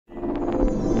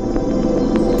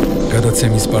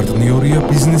გადაცემის პარტნიორია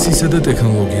ბიზნესისა და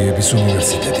ტექნოლოგიების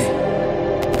უნივერსიტეტი.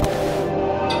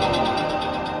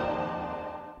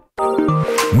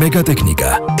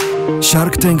 მეგატექნიკა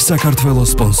შარქ საქართველოს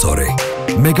სპონსორი.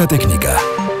 მეგატექნიკა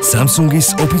Samsung-ის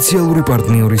ოფიციალური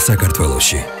პარტნიორი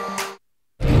საქართველოში.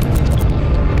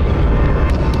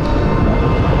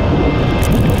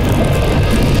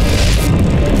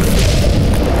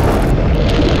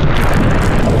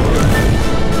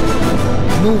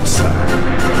 Nutsa.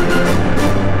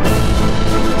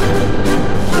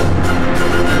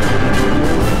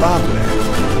 Bable.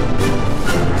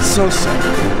 Sosa.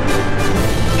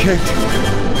 Keti.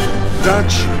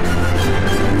 Dutch.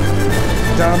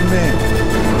 Dame.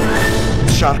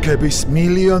 შარქების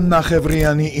მილიონ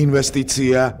ნახევრიანი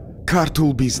ინვესტიცია ქართულ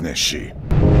ბიზნესში.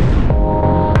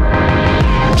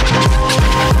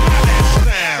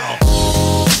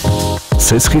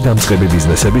 სესხი დამწყები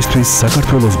ბიზნესებისთვის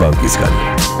საქართველოს ბანკისგან.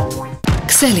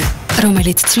 ქსელი,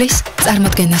 რომელიც ცვლის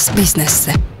წარმოდგენას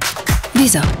ბიზნესზე.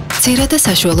 ვიზა, მცირე და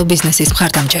საშუალო ბიზნესის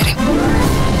მხარდამჭერი.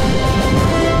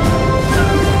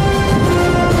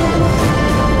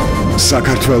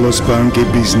 საქართველოს ბანკი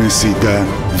ბიზნესი და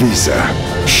ვიზა.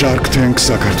 შარქ თენქ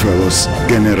საქართველოს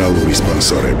გენერალური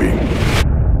სპონსორები.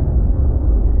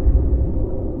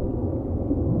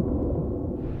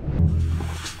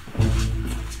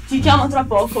 Ci chiamo tra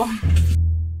poco.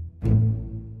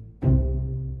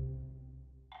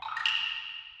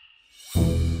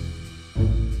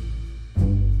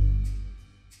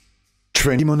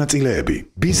 ჩვენი მონაწილეები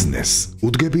ბიზნესს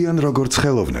უდგებიან როგორც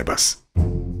ხელოვნებას.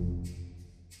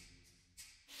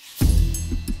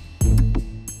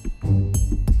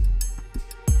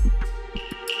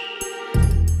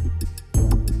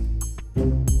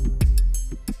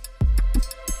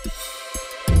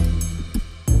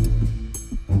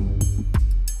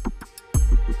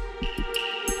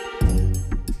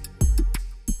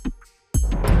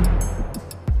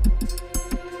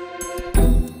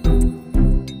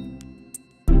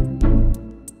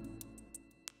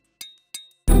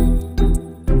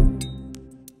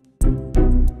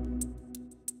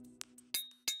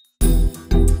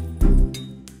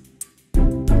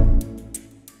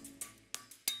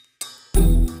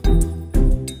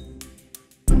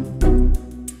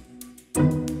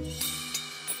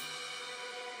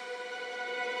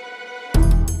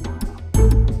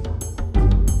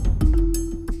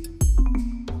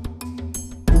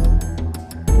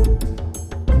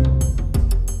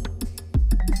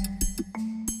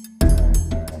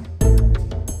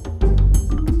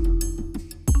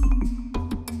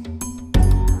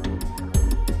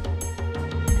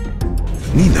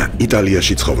 ნინა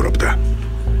იტალიაში ცხოვრობდა.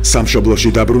 სამშობლოში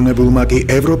დაბრუნებულმა კი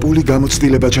ევროპული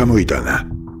გამოცდილება ჩამოიტანა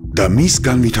და მის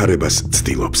განვითარებას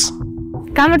ცდილობს.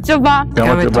 გამარჯობა.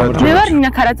 მე ვარ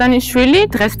ნინა ქარაძანიშვილი,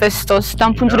 დღეს პესტოს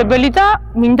დამფუძნებელი და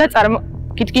მინდა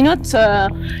წარმოგიდგინოთ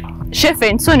შეფ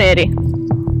ენცონერი.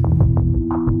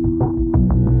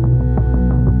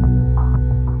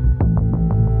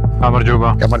 გამარჯობა.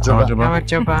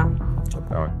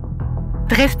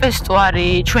 დღეს პესტო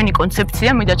არის ჩვენი კონცეფცია,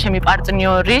 მინდა ჩემი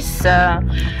პარტნიორის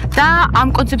და ამ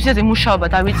კონცეფციაზე მუშაობა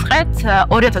დავიწყეთ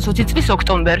 2020 წლის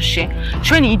ოქტომბერში.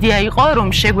 ჩვენი იდეა იყო, რომ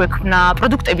შეგვექმნა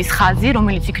პროდუქტების ხაზი,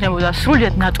 რომელიც იქნებოდა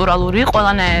სრულიად ნატურალური,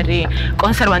 ყველანაირი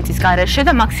კონსერვანტის გარეშე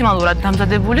და მაქსიმალურად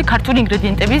დამზადებული ქართული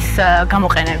ინგრედიენტების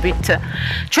გამოყენებით.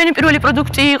 ჩვენი პირველი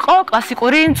პროდუქტი იყო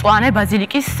კლასიკური მწვანე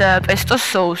ბაზილიკის პესტოს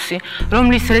соуსი,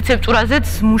 რომლის რეცეპტურაზეც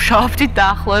მუშაობდით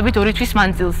დაახლოებით 2 თვის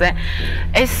მანძილზე.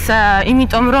 ეს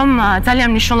იმიტომ რომ ძალიან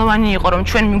მნიშვნელოვანი იყო რომ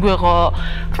ჩვენ მიგვეღო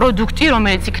პროდუქტი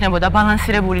რომელიც იქნებოდა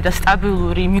ბალანსირებული და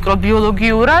სტაბილური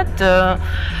მიკრობიოლოგიურად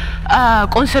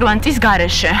კონსერვანტის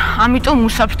გარეშე. ამიტომ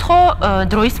უსაფრთხო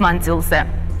დროის მანძილზე.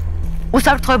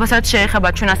 უსაფრთხოებასაც შეეხება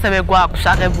ჩვენ ასევე გვაქვს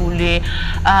აღებული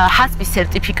ჰასპის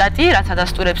სერტიფიკატი, რაც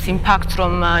ადასტურებს იმ ფაქტს,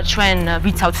 რომ ჩვენ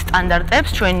ვიცავთ სტანდარტებს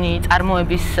ჩვენი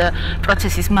წარმოების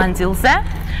პროცესის მანძილზე.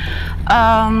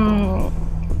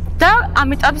 და ამ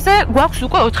ეტაპზე გვაქვს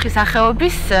უკვე 4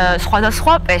 სახეობის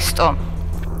სხვადასხვა პესტო.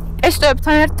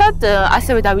 პესტოებთან ერთად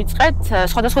ასევე დავიწყეთ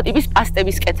სხვადასხვა ტიპის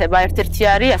პასტების კეთება. ერთ-ერთი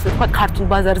არის, ასე ვთქვათ, ქართულ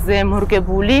ბაზარზე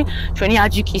მორგებული ჩვენი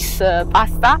აჯიკის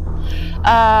პასტა.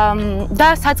 და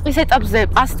საწყის ეტაპზე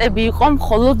პასტები იყო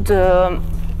მხოლოდ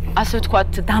ასე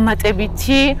ვთქვათ,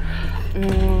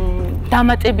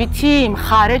 დამატებითი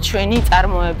მხარე ჩვენი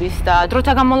წარმოების და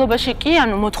დროთა განმავლობაში კი,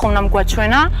 ანუ მოთხოვნამ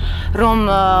გვაჩვენა, რომ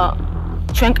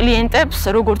ჩვენ კლიენტებს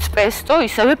როგორც პესტო,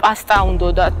 ისევე პასტა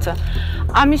უნდოდათ.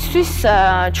 ამისთვის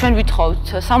ჩვენ ვითხოვთ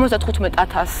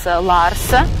 75,000 ლარს,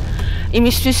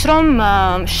 იმისთვის რომ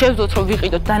შევძლოთ რომ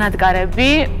ვიყიდოთ დანადგარები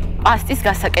პასტის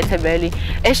გასაკეთებელი.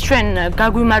 ეს ჩვენ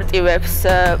გაგვიმარტივებს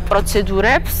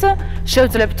პროცედურებს,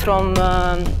 შევძლებთ რომ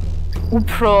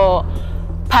უფრო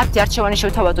ფართი არჩევანი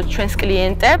შევთავაზოთ ჩვენს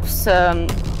კლიენტებს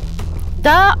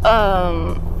და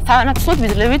სანაცვლოდ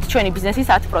ვიძლევით ჩვენი ბიზნესის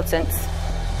 10%-ს.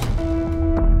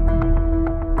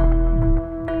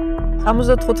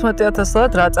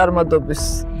 75,000-ად რა წარმოდობის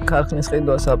ქარხნის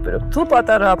ყიდვას აპირებთ? თუ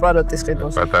პატარა აპარატის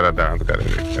ყიდვას? პატარა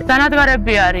დანადგარები.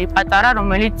 დანადგარები არის პატარა,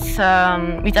 რომელიც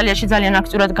იტალიაში ძალიან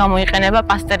აქტიურად გამოიყენება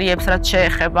პასტერიებს, რაც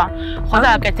შეეხება. ხო და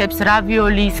აკეთებს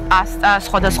რავიოლის, პასტას,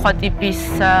 სხვადასხვა ტიპის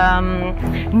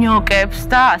ნიოკებს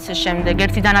და ასე შემდეგ.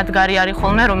 ერთი დანადგარი არის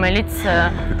ხოლმე, რომელიც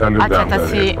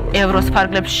 10,000 ევროს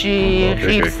ფარგლებში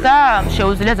ღირს და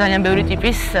შეუძლია ძალიან ბევრი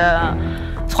ტიპის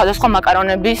სხვადასხვა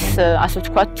მაკარონების, ასე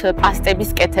ვთქვათ, პასტების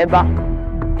კეთება.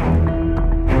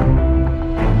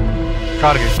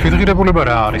 კარგი, თვითღირებულება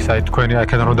რა არის? აი თქვენი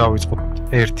აქედან რომ დავიწყოთ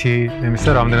ერთი იმის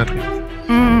და რამდენად ღირს?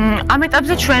 ამ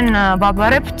ეტაპზე ჩვენ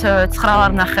ვაბარებთ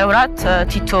 9.5-ად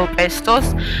თითო პესტოს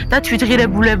და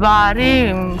თვითღირებულება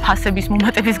არის ფასების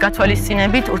მომატების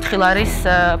გათვალისწინებით 4 ლარის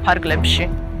ფარგლებში.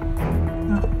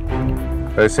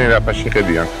 ესენი რაფაში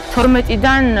ხედიან?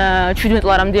 12-დან 17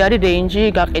 ლარამდე არის რეინჯი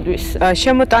გაყიდვის.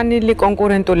 შემოტანილი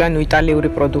კონკურენტული, ანუ იტალიური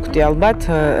პროდუქტი ალბათ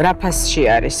რა ფასში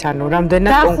არის? ანუ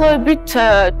რამდენად დაახლოებით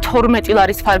 12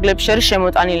 ლარის ფარგლებში არის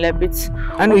შემოტანილებიც.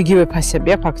 ანუ იგივე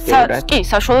ფასებია ფაქტიურად? კი,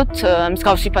 საშუალოდ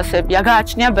მსგავსი ფასებია.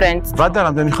 გააჩნია ბრენდს. ვადა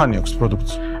რამდენი ხანი აქვს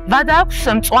პროდუქტს? ვადა აქვს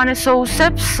მწვანე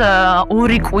სოუსებს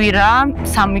 2 კვირა,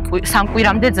 3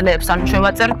 კვირამდე ძლებს. ანუ ჩვენ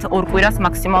ვაწერთ 2 კვირას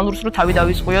მაქსიმალურს, რომ თავი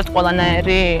დავისყიოთ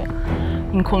ყველანაირი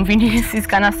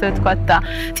inconvenience-ისგან ასე ვთქვათ და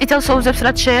წითელ სოუსებს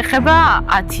რაც შეეხება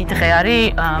 10 დღე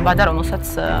არის ვადა, რომელსაც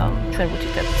ჩვენ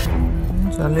ვუთითებთ.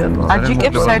 ძალიან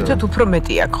აჯიკებს საერთოდ უფრო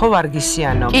მეტი აქვს, ხო,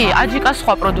 ვარგისიანობა? კი, აჯიკა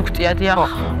სხვა პროდუქტია, დიახ.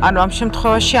 ანუ ამ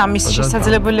შემთხვევაში ამის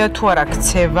შესაძლებელია თუ არა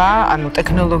ქცევა, ანუ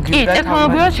ტექნოლოგიურად? კი,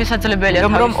 ტექნოლოგიურად შესაძლებელია.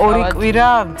 რომ 2 კვირა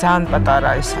ძალიან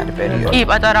პატარა ის არის პერიოდი. კი,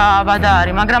 პატარა ვადა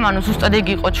არის, მაგრამ ანუ ზუსტად ეგ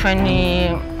იყო ჩვენი,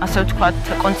 ასე ვთქვათ,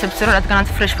 კონცეფცია, რომ რადგანაც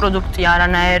ფრეშ პროდუქტია,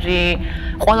 არანაირი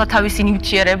ყველა თავისი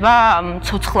ნივთიერება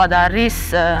ცოცხლად არის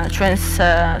ჩვენს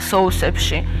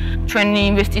სოუსებში. ჩვენი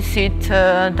ინვესტიციით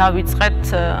დავიწყეთ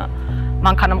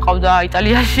მანქანა მყავდა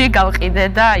იტალიაში, გავყიდე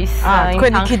და ის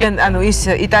თქვენი იქიდან, ანუ ის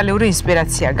იტალიური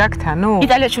ინსპირაცია გაქვთ, ანუ?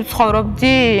 იტალიაში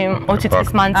ვცხოვრობდი 20 წლის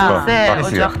მანძილზე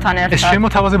ოჯახთან ერთად. ეს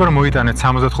შემოთავაზება რომ მოიტანეთ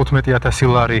 75,000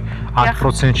 ლარი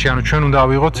 10%-ში, ანუ ჩვენ უნდა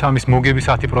ავიღოთ ამის მოგების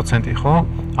 10%, ხო?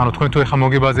 ანუ თქვენ თუ ეხა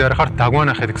მოგებაზე არ ხართ,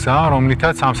 დაგვანახეთ გზა,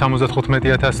 რომლითაც ამ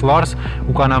 75,000 ლარს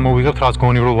უკან ამოვიღებთ რაც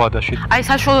გონივრულ ვადაში. აი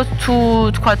საშუალოდ თუ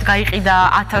თქვათ გაიყიდა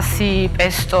 1000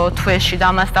 პესტო თვეში და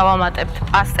ამას დავამატებთ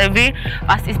პასტები,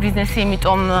 პასტის ბიზნესი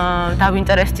იმიტომ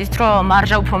დავინტერესდით, რომ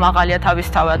მარჟა უფრო მაღალია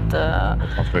თავისთავად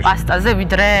პასტაზე,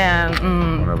 ვიდრე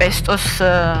პესტოს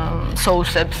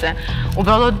სოუსებზე.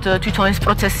 უბრალოდ თვითონ ეს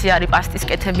პროცესი არის პასტის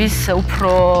კეთების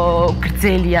უფრო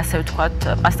გრძელი, ასე ვთქვათ,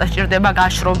 პასტა სჭირდება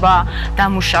გაშრობა,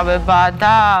 დამუშავება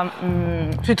და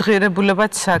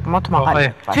თვითღირებულებაც საკმაოდ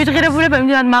მაღალია. თვითღირებულება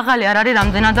იმდენად მაღალი არ არის,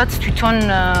 რამდენადაც თვითონ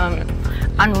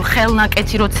ანუ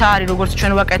ხელნაკეთი როცა არის, როგორც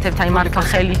ჩვენ ვაკეთებთ, აი მართლა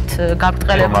ხელით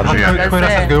გაბრტყელებული მაგაზე. თქვენ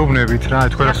რასაც გეუბნებით რა,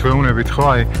 თქვენ რასაც ვეუბნებით, ხო,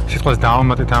 აი სიტყვას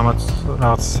დავამატეთ ამაც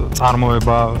რაღაც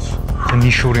წარმოება,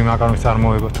 ნიშური მაკარონის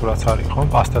წარმოება თუ რაც არის, ხო,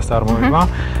 პასტას წარმოება.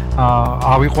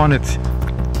 ავიყვანეთ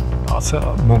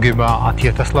მოგება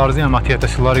 10,000 ლარზე, ამ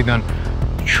 10,000 ლარიდან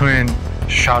ჩვენ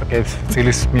შარკებს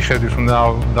წილის მიხედვით უნდა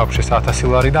დაგვშეს 1000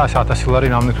 ლარი და 1000 ლარი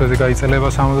რამდენი თვეზე გაიწელება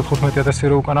 75,000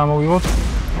 რო უკან ამოვიღოთ?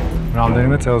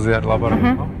 რამდენიმე წელზე არის ლაპარაკი,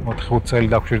 ხო? 4-5 წელი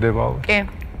დაგვჭირდება. კი.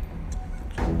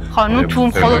 ხო, ნუ თუ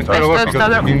მხოლოდ პესტოებს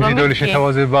დავაყენებთ. ინდივიდუალური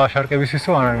შეთავაზება შარკების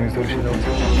ისო არა ინდივიდუალური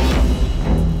შეთავაზება.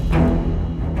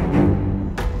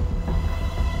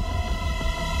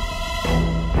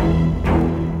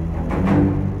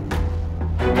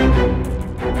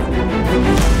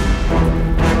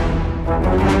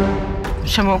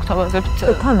 შემოვთავაზებთ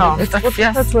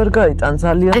ექსპორტსაც ვერ გაიტან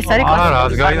ძალიან. ეს არის არა,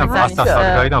 რაც გაიტან პასტას არ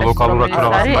გაიტან ლოკალურად თუ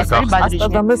რაღაც მაგას. პასტა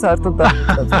დამე საერთოდ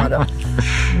დაიტანს, მაგრამ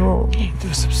ნუ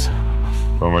ინტერესებს.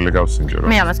 რომელი გავსინჯერო?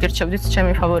 მე ამას გირჩევდით,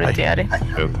 ჩემი ფავორიტი არის.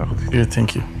 Yeah, thank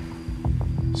you.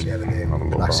 So you have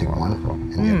the classic one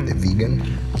and you have the vegan.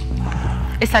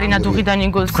 ეს არის ნადუღიდან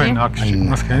იგოზი. თქვენ აქ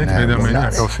მას ქენით მე და მე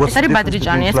აკავს. ეს არის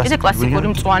ბადრიჯანი, ეს კიდე კლასიკური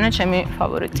მწვანე ჩემი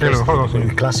ფავორიტი.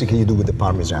 Classic you do with the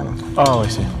parmesan. Oh, I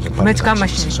see. მეც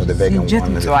გამაშინ. So the vegan ჯეთ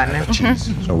one მწვანე.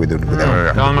 So we do it with the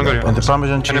And the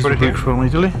parmesan cheese big from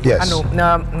Italy? Yes. ანუ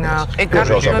It's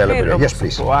also available. Yes,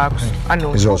 please. აქვს. ანუ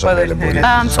It's also available.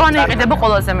 მწვანე იყიდება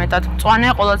ყველაზე მეტად. მწვანე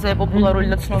ყველაზე პოპულარული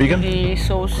და ცნობილი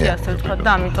სოუსი, ასე ვთქვათ და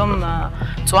ამიტომ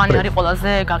მწვანე არის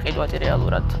ყველაზე გაყიდვადი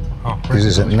რეალურად. This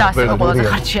is a very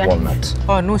walnut.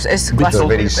 Oh, no, es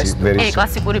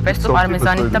კლასიკური პესტო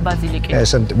პარმეზანით და ბაზილიკით.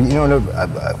 Yes, and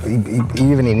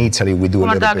even in Italy we do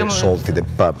a little bit salty,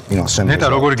 simple. ნეტა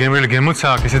როგორი გემრიელი გემოცა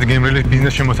აქ ესეთი გემრიელი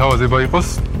ბიზნეს შემოთავაზება იყოს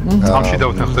ამში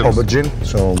დავთანხმდებით. Aubergine,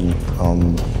 so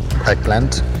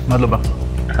eggplant. მადლობა.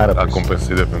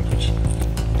 აკომპენსირებენ თუჩი.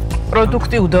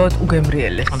 პროდუქტი უდავოდ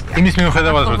უგემრიელი. იმის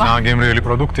მიუხედავად რომ ძალიან გემრიელი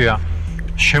პროდუქტია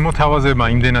შემოთავაზება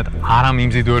იმდენად არ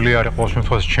ამიმზიდველი არის ყოველ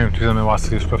შემთხვევაში ჩემთვის და მე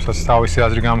ვასწრებსაც თავისი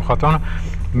აზრი გამხატონ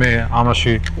მე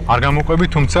ამაში არ გამოყვები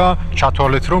თუმცა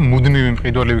ჩათვალეთ რომ მუდმივი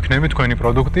მყიდველი ვიქნები თქვენი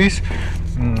პროდუქტის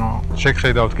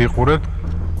შეგხედავთ გიყურებთ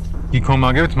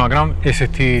გიქომაგებთ მაგრამ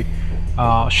ესეთი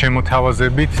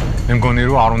შემოთავაზებით მე მგონი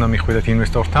რომ არ უნდა მიხვიდეთ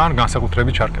ინვესტორთან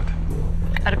განსაკუთრებით ჩარქეთ.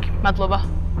 კარგი, მადლობა.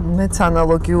 მეც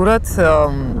ანალოგიურად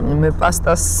მე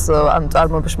პასტას ან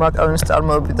წარმოების მაკარონის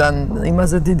წარმოებიდან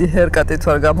იმაზე დიდი ჰერკატით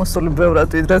ვარ გამოსული ბევრად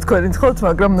ვიდრე თქვენი თხოვთ,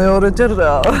 მაგრამ მეორეჯერ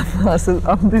ასე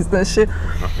ამ ბიზნესში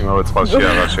იმავე წყალში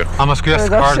აღარ შეხ. ამას ქვია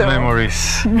scarred memories.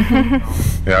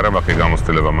 მე არ მაქვს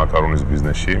გამოცდილება მაკარონის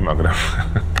ბიზნესში, მაგრამ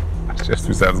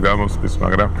შესთვის არც გამოსვლის,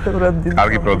 მაგრამ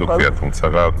კარგი პროდუქტია, თუმცა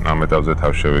ამ ეტაპზე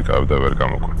თავ შევიკავებ და ვერ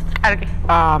გამოკვეთ. კარგი.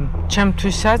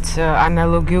 ჩემთვისაც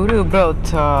ანალოგიური უბრალოდ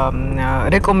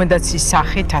რეკომენდაციის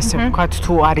სახით, ასე ვქოთ,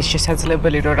 თუ არის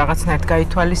შესაძლებელი რომ რაღაცნაირად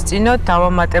გაითვალისწინოთ,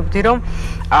 დავამატებდი რომ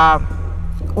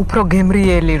უფრო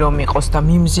გემრიელი რომ იყოს და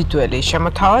მიმზიდველი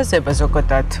შემოთავაზება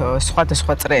ზოგადად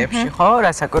სხვადასხვა წრეებში, ხო?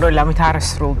 რასაკვირველი ამით არ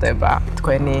სრულდება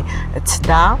თქვენი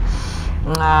ცდა.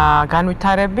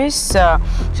 განვითარების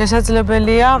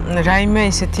შესაძლებელია რაიმე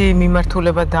ისეთი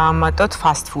მიმართულება დაამატოთ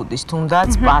fast food-ის,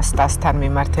 თუნდაც პასტასთან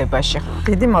მიმართებაში.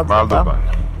 დიდი მადლობა.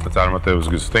 წარმატებებს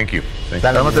გისურვებთ. Thank you.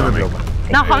 Წარმატებები.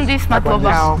 ნახვამდის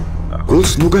მადლობა.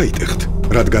 გულს ნუ გაიტეხთ,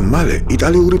 რადგან მალე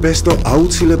იტალიური პესტო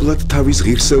აუცილებლად თავის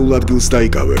ღირსეულ ადგილს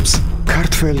დაიკავებს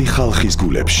ქართველი ხალხის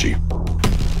გულებში.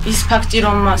 ის ფაქტი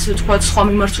რომ ასე ვთქვათ სხვა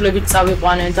მიმართულებით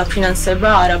წავიყვანე და ფინანსება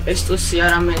არა პესტოსი,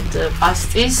 არამედ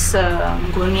პასტის,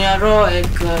 მგონია რომ ეგ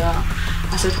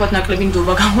ასე ვთქვათ ნაკლები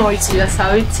ნდობა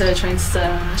გამოიწვიასავით ჩვენს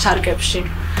შარკებში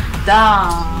და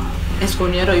ეს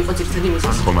მგონია რომ იყო ძირითადი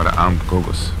მიზეზი. ხო, მაგრამ ამ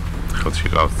გოგოს ხელში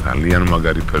ყავს ძალიან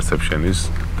მაგარი perception-ის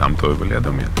დამტოვებელი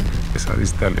ადამიანი. ეს არის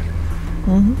იტალიელი.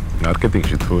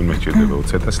 მარკეტინგში თუ იმას ჭირდება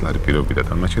 20,000 ლარი პირობითად,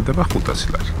 ამას ჭირდება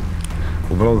 500 ლარი.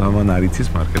 უბრალოდ ამან არ იცის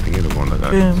მარკეტინგი როგორ უნდა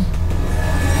გააკეთოს.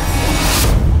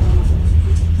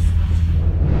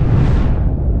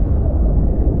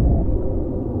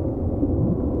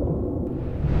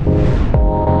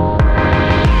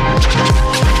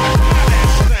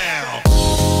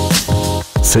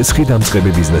 სესხი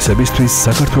დამწყები ბიზნესებისთვის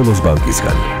საქართველოს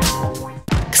ბანკისგან.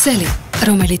 ქსელი,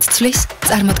 რომელიც ცვლის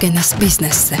წარმოდგენას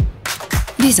ბიზნესზე.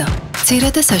 ვიზა, მცირე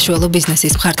და საშუალო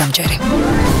ბიზნესის მხარდამჭერი.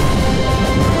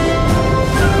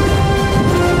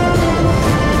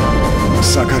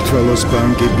 საქართველოს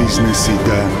ბანკი ბიზნესი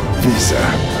და ვიზა.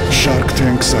 შარქ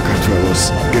თენქ საქართველოს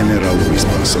გენერალური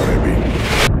სპონსორები.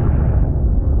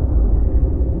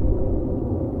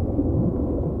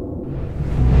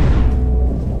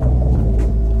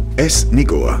 ეს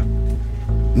ნიკოა.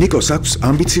 ნიკოს აქვს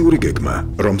ამბიციური გეგმა,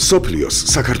 რომ სოფლიოს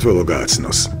საქართველო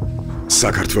გააცნოს.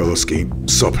 საქართველოს კი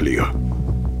სოფლიო.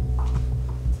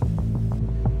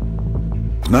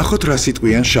 ნახოთ რა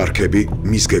სიტყვიან შარქები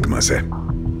მის გეგმაზე.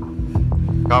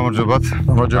 გამარჯობათ.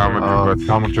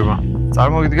 გამარჯობა.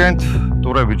 წარმოგიდგენთ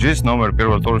ტურები ჯის ნომერ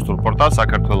პირველ ტურისტულ პორტალს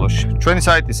საქართველოში. ჩვენი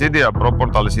საიტის იდეა,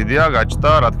 პროპორტალის იდეა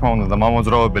გაჩნდა, რა თქმა უნდა, და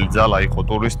მამოძრავებელი ძალა იყო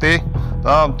ტურისტი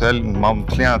და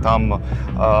მთლიანად ამ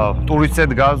ტურისტზე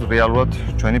დგას რეალურად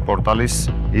ჩვენი პორტალის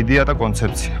იდეა და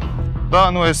კონცეფცია. და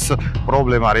ანუ ეს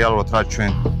პრობლემა რეალურად რაც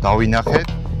ჩვენ დავინახეთ,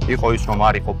 იყო ის რომ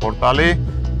არ იყო პორტალი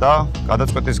და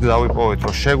გადაწყვეტის გზა ვიპოვეთ,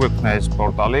 რომ შეგვექმნა ეს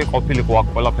პორტალი, ყოფილიყო აქ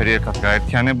ყველაფერი ერთად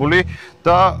გაერთიანებული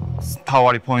და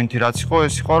თავარი პოინტი რაც იყო,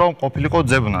 ეს იყო რომ ყოფილიყო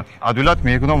ძებნადი. ადვილად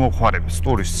მიეგნო მოხმარებას,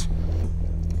 ტურისტს.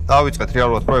 დავიწყეთ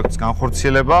რეალურად პროექტის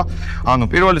განხორციელება. ანუ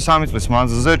პირველი 3 წლის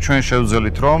მანძილზე ჩვენ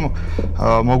შევძელით რომ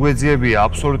მოგვეძიებია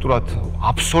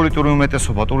აბსოლუტური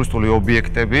უმეტესობა ტურისტული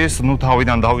ობიექტების, ну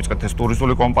თავიდან დავიწყეთ ეს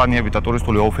ტურისტული კომპანიები და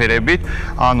ტურისტული ოფერებით.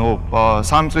 ანუ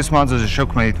 3 წლის მანძილზე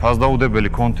შევქმნით ფასდაუდებელი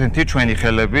კონტენტი ჩვენი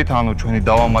ხელებით, ანუ ჩვენი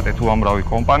დავამატეთ უამრავი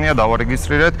კომპანია,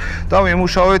 დავარეგისტრირეთ და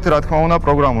ვიმუშავეთ, რა თქმა უნდა,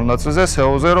 პროგრამულ ნაწილზე,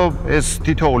 SEO-ზე, რომ ეს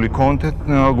თითოეული კონტენტ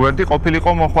გვერდი ყოფილიყო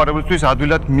მოხმარებისთვის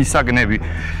ადვილად მისაგნები.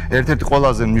 ერთ-ერთი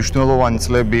ყველაზე მნიშვნელოვანი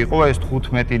წლები იყო ეს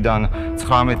 15-დან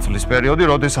 19 წლის პერიოდი,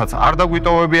 როდესაც არ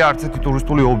დაგვიტოვებია არც ერთი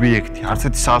ტურისტული ობიექტი, არც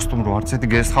ერთი სასტუმრო, არც ერთი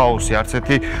guest house-ი, არც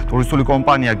ერთი ტურისტული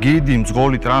კომპანია, გიდი,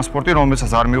 მძღოლი, ტრანსპორტი,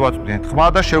 რომელსაც არ მივაწვდით ხმა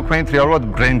და შევქმნით რეალურად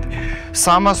ბრენდი.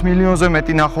 300 მილიონზე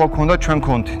მეტი ნახვა ჰქონდა ჩვენ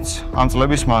კონტენტს ამ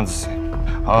წლების მანძილზე.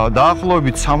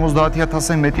 დაახლოებით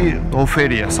 70,000-ზე მეტი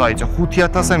ოფერია საიტზე,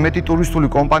 5,000-ზე მეტი ტურისტული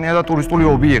კომპანია და ტურისტული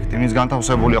ობიექტი, მის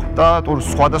განთავსებულია და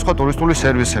სხვადასხვა ტურისტული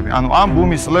სერვისები. ანუ ამ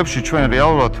ბუმის წლებში ჩვენ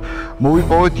რეალურად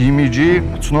მოვიპოვეთ იმიჯი,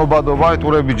 ცნობადობა,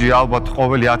 ტურებიჯი ალბათ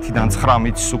ყოველი 10-დან 9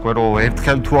 მიცის უკვე რომ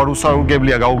ერთხელ თუ არ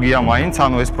უსაუგებლია გაუგია მაინც,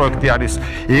 ანუ ეს პროექტი არის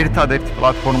ერთადერთი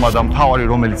პლატფორმა და მთავარი,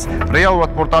 რომელიც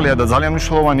რეალურად პორტალია და ძალიან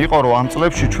მნიშვნელოვანი იყო, რომ ამ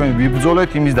წლებში ჩვენ ვიბრძოლეთ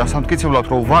იმის დასამტკიცებლად,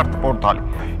 რომ ვართ პორტალი.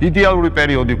 იდეალური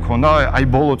პერიოდი გქონდა, აი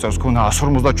ბოლო წელს გქონდა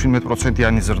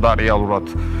 157%-იანი ზრდა რეალურად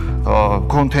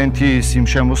კონტენტის, იმ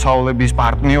შემოსავლების,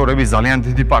 პარტნიორების, ძალიან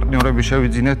დიდი პარტნიორები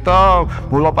შევიძინეთ და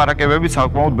მოლაპარაკებები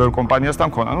საკმაოდ ბევრ კომპანიასთან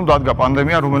ქონა. ნუ დადგა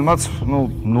პანდემია, რომელმაც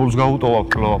ნულს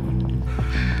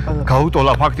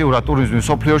გაუტოლა ფაქტიურად ტურიზმი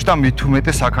სოფლიოში და მით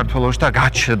უმეტეს საქართველოში და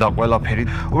გაჩნდა ყველაფერი.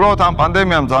 უბრალოდ ამ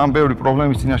პანდემიამ ძალიან ბევრი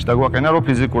პრობლემის წინაშე დაგვაყენა, რომ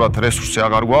ფიზიკურად რესურსი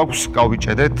აღარ გვაქვს,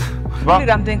 გავიჭედეთ.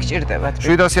 რამდენი გჭირდებათ?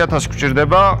 700,000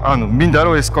 გჭირდება, ანუ მინდა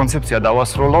რომ ეს კონცეფცია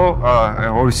დავასრულო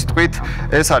ორი სიტყვით.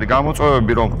 ეს არის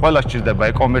გამოწვევები, რომ ყველას გჭირდება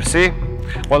e-commerce,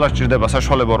 ყველას გჭირდება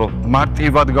საშუალება, რომ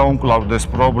მარტივად გაუმკლავდეს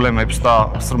პრობლემებს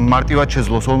და მარტივად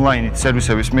შეძლოს ონლაინით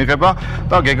სერვისების მიღება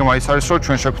და გეგმა ის არის, რომ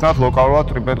ჩვენ შევქმნათ ლოკალურად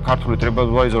ქართული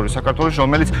TripAdvisor-ი საქართველოში,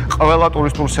 რომელიც ყველა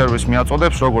ტურისტულ სერვისს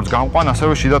მიაწოდებს, როგორც გამყვან,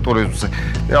 ასევე შიდა ტურიზმზე.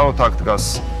 რეალურად აქ დგას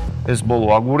ეს ბოლო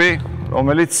აგური,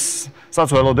 რომელიც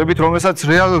ველოდებით, რომელსაც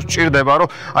რეალურად სჭირდება, რომ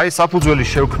აი საფუძველი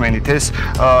შევქმენით, ეს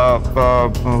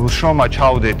შრომა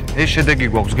ჩავდეთ, ეს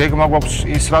შედეგი გვაქვს, გეგმა გვაქვს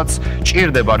ის, რაც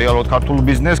სჭირდება რეალურად ქართულ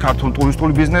ბიზნესს, ქართულ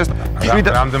ტურისტულ ბიზნესს.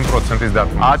 რამდენ პროცენტის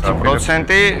დათმობა?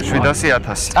 10%,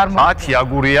 700,000. 10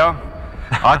 აგურია.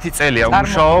 10 წელია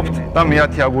ვმუშაობთ და მე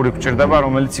 10 აგური გვჭირდება,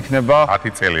 რომელიც იქნება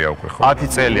 10 წელია უკვე ხო? 10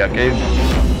 წელია, კი.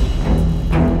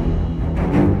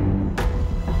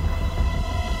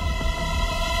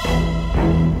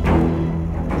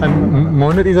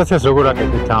 მონეტიზაციას როგორ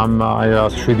აკეთებთ ამ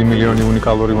 7 მილიონი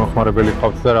უნიკალური მომხმარებელი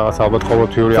ყავთ და რაღაც ალბათ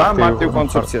ყოველთვიური აქტივი მარტივ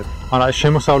კონცეფცია. არა,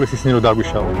 შემოსავლის ისინი რომ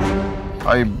დაგვიშალოთ.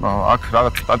 აი აქ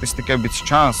რაღაც სტატისტიკებიც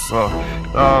ჩანს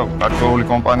და კარტოული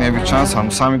კომპანიებიც ჩანს, ანუ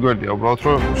სამი გვერდია უბრალოდ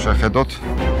რომ შეხედოთ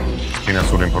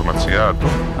ფინანსური ინფორმაცია თუ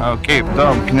კი და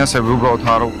ფინანსები უბრალოდ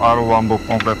არ ვამბობ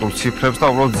კონკრეტულ ციფრებს და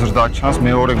უბრალოდ ზრდა ჩანს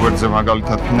მეორე გვერდზე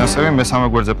მაგალითად ფინანსები, მესამე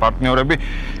გვერდზე პარტნიორები.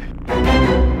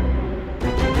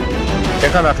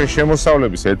 ეხლა ნახე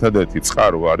შემოსავლების ერთადერთი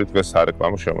წყარო არის დღეს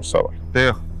სარეკლამო შემოსავალი.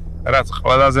 დიახ. რაც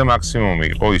ყველაზე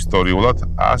მაქსიმუმი იყო ისტორიულად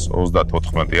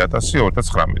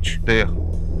 199,000-2019-ში. დიახ.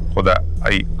 ხო და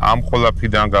აი ამ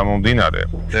ყველაფრიდან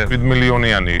გამომდინარე 7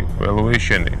 მილიონიანი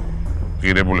valuation-ი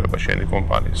ღირებულება შენი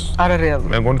კომპანიის. არა რეალური.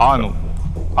 მე მგონი ანუ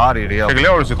არის რეალური.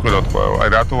 შეგიძლია ორი სიტყვით თქვა, აი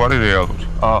რატო არის რეალური?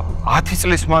 10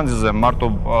 წლის მანძილზე მარტო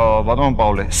ბატონო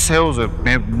პავლე, SEO-ზე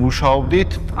მე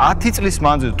მუშაობდით 10 წლის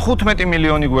მანძილზე 15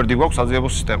 მილიონი გვერდი გვაქვს საძიებო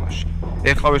სისტემაში.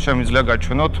 ეხლა შემიძლია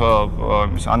გაჩვენოთ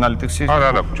იმის ანალიტიქსის.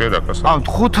 არა, ჯერ აკას. ანუ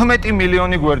 15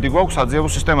 მილიონი გვერდი გვაქვს საძიებო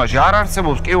სისტემაში. არ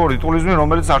არსებობს კიორდი ტურიზმი,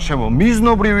 რომელიც არ შემოვა.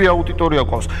 მიზნობრივი აუდიტორია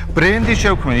გვაქვს. ბრენდი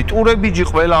შევქმნით, ტურებიჯი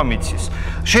ყველა მიცის.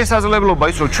 შესაძლებლობა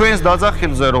ის, რომ ჩვენს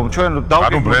დაძახილზე რომ ჩვენ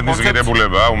ანუ ბრენდის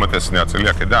ღირებულებაა უმეტესი ნაწილი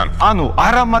აქედან. ანუ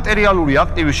არამატერიალური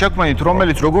აქტივი შექმნით,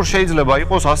 რომელიც როგორ შეიძლება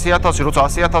იყოს 100,000, როცა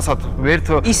 100,000-ად ერთ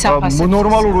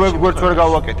ნორმალურ ვებგვერდს ვერ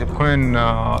გავაკეთებ. თქვენ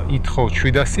ითხოვთ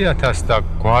 700,000 და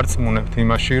გვარწმუნებთ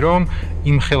იმაში, რომ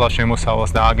იმ ხელა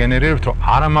შემოსავალს დააგენერირებთ, რომ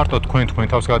არა მარტო თქვენ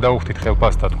თავს გადაუხდით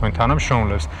ხელფასს და თქვენ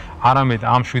თანამშრომლებს, არამედ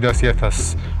ამ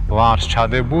 700,000 ლარს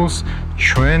ჩადებულს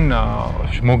ჩვენ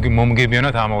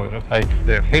მომგებიანად ამოვიღებთ. აი,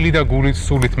 ხელი და გულით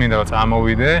სულით მინდა რომ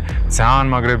წამოვიდე, ძალიან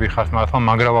მაგრები ხართ მართლა,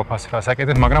 მაგრა ფასი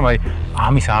რასაკეთეთ, მაგრამ აი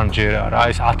ამის არ მჯერა რა,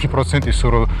 ეს 10%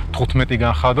 სულ 15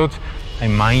 განხადოთ, აი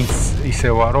მაინც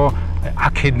ისევა რომ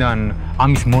აქედან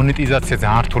ამის მონეტიზაცია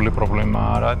ძალიან რთული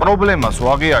პრობლემაა რა. პრობლემას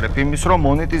ვაღიარებ იმის, რომ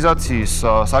მონეტიზაციის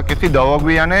საკითხი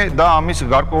დავაგვიანე და ამის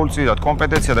გარკვეულწილად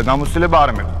კომპეტენცია და გამოცდილება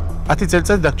არ მეყვა. 10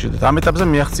 წელიწადი დაგჭირდეთ, ამ ეტაპზე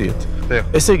მიაღწიეთ.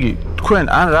 ესე იგი, თქვენ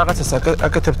ან რაღაცას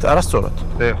აკეთებთ არასწორად.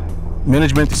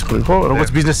 მენეჯმენტის მხრივ, ხო? როგორც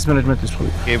ბიზნესის მენეჯმენტის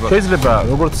მხრივ. შეიძლება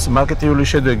როგორც მარკეტინგული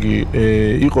შედეგი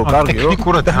იყო კარგი, რომ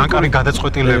ტექნიკურად ძალიან კარგი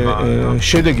გადაწყვეტილება.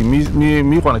 შედეგი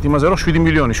მიიყვანეთ იმაზე, რომ 7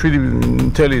 მილიონი,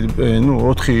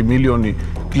 4 მილიონი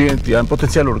კლიენტი, ან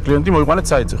პოტენციალური კლიენტი მოიყვანეთ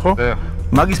საიტზე, ხო?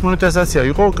 მაგის მონეტიზაცია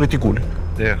იყო კრიტიკული.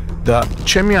 და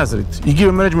ჩემი აზრით,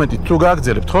 იგივე მენეჯმენტი თუ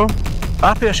გააგრძელებთ, ხო?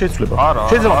 არაფერი შეიცვლება.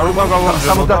 შეიძლება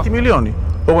 70 მილიონი,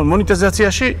 ოღონდ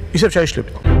მონეტიზაციაში ისევ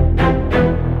ჩაიშლებით.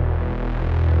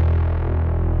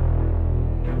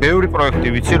 ბევრი პროექტი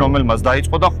ვიცი, რომელმაც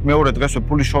დაიწყო და მეორე დღესვე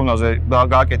ფულის შოვნაზე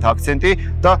გააკეთა აქცენტი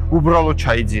და უბრალოდ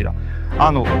ჩაიძირა.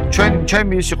 ანუ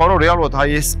ჩემი ის იყო, რომ რეალურად აი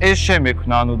ეს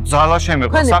შემექმნა, ანუ ძალა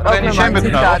შემექმნა, საყრენი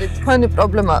შემექმნა. თქვენი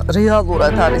პრობლემა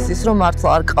რეალურად არის ის, რომ მართლა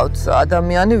არ ყავთ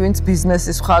ადამიანი, ვინც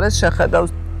ბიზნესის მხარეს შეხედავს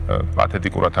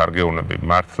პათეტიკურად არ გეუბნები,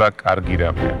 მართლა კარგი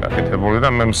რამეა გაკეთებული და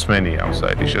მე მსმენია ამ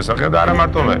საიტის შესახებ და არა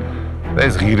მარტო მე.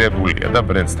 ეს ღირებულია და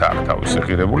ბრენდსთან აქვს თავისი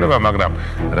ღირებულება, მაგრამ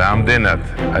რამდენად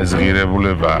ეს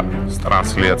ღირებულება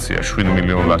ტრანსლაცია 7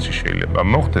 მილიონ ლარში შეიძლება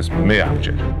მოხდეს, მე არ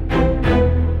ვჯერ.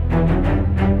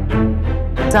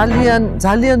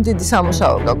 ძალიან დიდი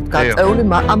სამუშაო გაქვთ გაწეული,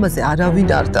 ამაზე არავინ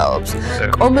არ დაობს.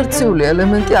 კომერციული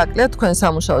ელემენტი აკლია თქვენ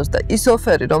სამუშაოს და ის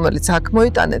ოფერი, რომელიც აქ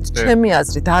მოიტანეთ, ჩემი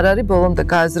აზრით არ არის ბოლომდე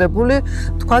გააზრებული,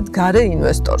 თქვათ, გარე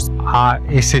ინვესტორს.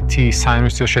 ესეთი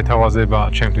საინვესტიციო შეთავაზება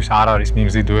ჩემთვის არ არის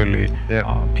მიმზიდველი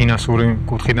ფინანსური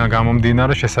კუთხიდან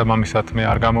გამომდინარე, შესაბამისად მე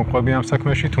არ გამოვყვები ამ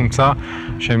საქმეში, თუმცა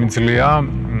შემიძლია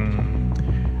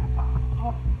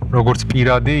როგორც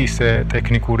პირადი, ისე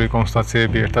ტექნიკური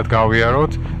კონსტატაციები ერთად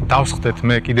გავიაროთ. დავსხდეთ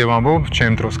მე კიდევ ამბობ,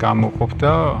 ჩემ დროს გამოვყოფ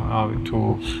და თუ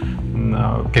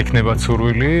გექნებათ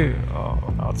სურვილი,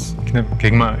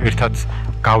 გეგმა ერთად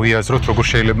გავიაზროთ, როგორ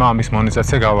შეიძლება ამის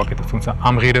მონეტიზაცია გავაკეთოთ. თუმცა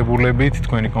ამ ღირებულებით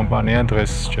თქვენი კომპანია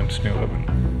დღეს ჩემთვის მიუღებელი.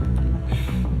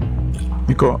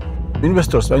 ნიკო,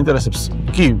 ინვესტორს აინტერესებს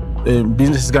კი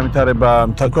ბიზნესის განვითარება,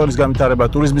 თვალის განვითარება,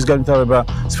 ტურიზმის განვითარება,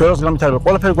 სფეროს განვითარება,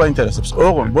 ყველაფერი გვაინტერესებს.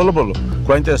 ოღონდ ბოლო-ბოლო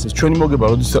გვაინტერესებს ჩვენი მოგება,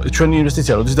 ჩვენი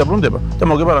ინვესტიცია როდის დაბრუნდება და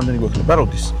მოგება რამდენი გვექნება,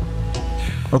 როდის.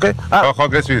 Okay? ხო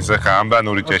გესმის ხა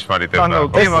ამბანური ჭეშმარიტება.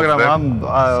 კი, მაგრამ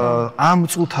ამ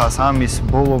წუთას ამის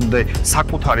ბოლომდე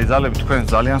საკუთარი ძალები თქვენ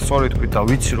ძალიან სწორი თქვით და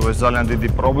ვიცი რომ ეს ძალიან დიდი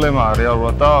პრობლემაა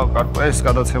რეალურად და ეს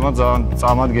გადაცემა ძალიან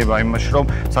წამადგება იმაში რომ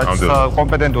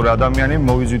კომპეტენტური ადამიანი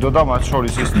მოვიზიდო და მათ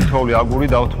შორის ის თითოეული აგური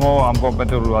დავთმო ამ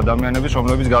კომპეტენტური ადამიანების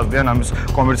რომლებიც გაზრდიან ამის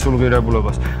კომერციულ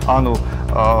ღირებულებას. ანუ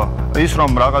ის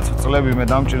რომ რაღაც წლები მე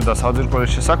დამჭირდა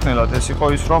საძირკვლის შესაქმნელად ეს იყო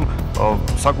ის რომ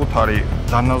საკუთარი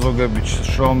დანაზოგებით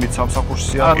შრომით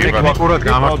სამსახურში არის ტექნიკურად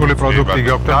გამართული პროდუქტი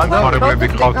გაქვთ და მომხმარებლები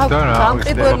გყავთ და რა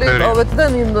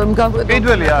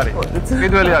პირველი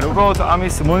არის უბრალოდ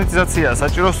ამის მონეტიზაცია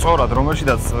საჭირო სწორად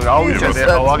რომელშიდაც ავიჭერე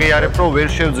ავაღიარებ რომ ვერ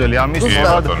შევძელი ამის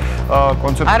სწორად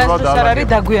კონცეპტუალურად არ არის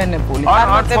დაგვიანებული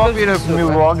წარმატებებს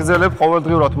მივაგზელებ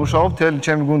ყოველდღიურად მუშაობ თელი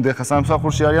ჩემი გუნდი ხა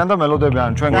სამსახურში არიან და მელოდებიან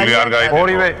ჩვენ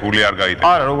გული არ გაიტანო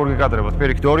არა როგორ გეკადრებათ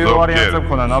პირიქით ორივე ვარიანტზე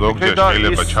მქონდა ნაფიქრი და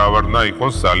შეიძლება ჩავარდნა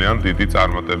იყოს ძალიან დიდი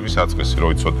წარმატების საწყისი რო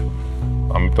იცოდე.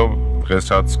 ამიტომ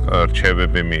დღესაც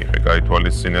რჩევები მიიღე,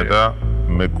 გაითვალისწინე და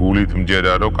მე გულით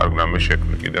მჯერა რომ კარგ რამე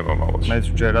შექმნი კიდევ მომავალში. მეც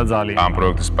მჯერა ძალიან. ამ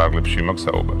პროექტის პარლებში მაქვს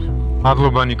საუბარი.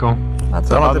 მადლობა ნიკო.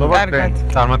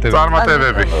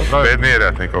 წარმატებები.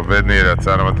 ბედნიერად ნიკო, ბედნიერად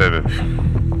წარმატებები.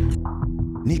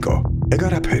 ნიკო, ეგ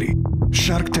არაფერი.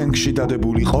 შარქ თენქში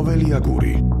დადებული ყოველი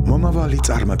აგური მომავალი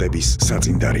წარმატების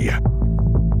საწინდარია.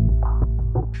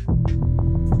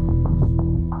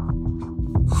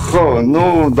 ხო,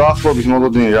 დაახლოებით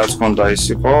მოლოდინი რაც მქონდა ის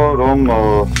იყო, რომ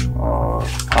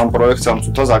ამ პროექტს ამ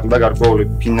წუთას აკლდა გარკვეული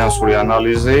ფინანსური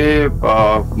ანალიზი,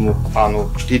 ანუ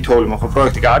თითოეული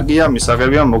პროექტი კარგია,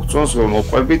 მისაღებია, მოგწონს,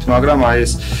 მოყვებით, მაგრამ აი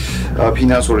ეს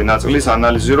ფინანსური ნაწილის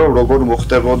ანალიზი, რომ როგორ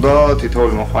მოხდებოდა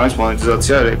თითოეული მოხმარის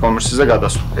მონეტიზაცია e-commerce-ზე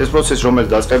გადასვლა. ეს პროცესი, რომელიც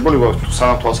დაწყებული იყო,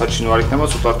 სანამ თვალსაჩინო არ იქნება,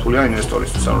 ცოტა რთულია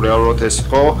ინვესტორისთვის, ანუ რეალურად ეს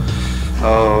იყო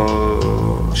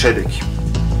შედეგი.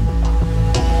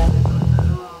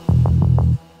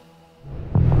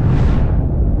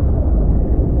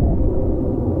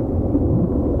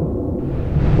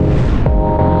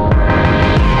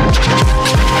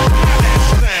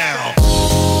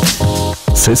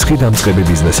 სესხი დამწყები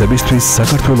ბიზნესებისთვის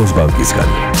საქართველოს ბანკისგან.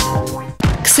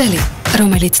 ქსელი,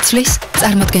 რომელიც ცვლის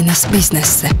წარმოდგენას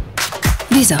ბიზნესზე.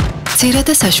 ვიზა, მცირე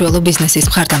და საშუალო ბიზნესის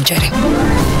მხარდამჭერი.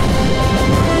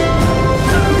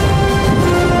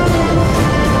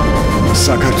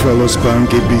 საქართველოს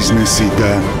ბანკი ბიზნესი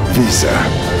და ვიზა.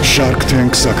 შარქ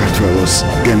თენქ საქართველოს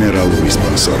გენერალური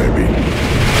სპონსორები.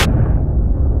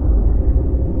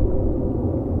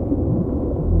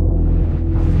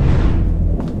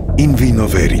 ინვინო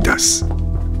ვერიტას.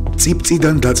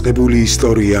 ციფციდან დაწყებული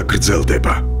ისტორია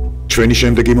გრძელდება. ჩვენი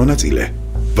შემდეგი მონაწილე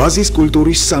ვაზის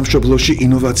კულტურის სამშობლოში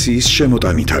ინოვაციის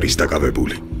შემოტანით არის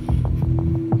დაკავებული.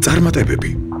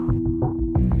 წარმატებები.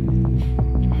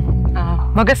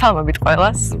 მოგესალმებით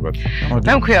ყველას.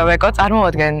 მე მქვია ვეკო,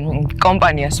 წარმოვადგენ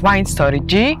კომპანიას Wine Story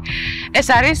G. ეს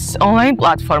არის ონლაინ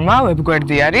პლატფორმა,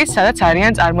 ვებგვერდი არის, სადაც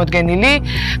არიან წარმოდგენილი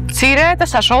მცირე და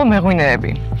საშუალო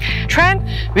მეღვინეები. ჩვენ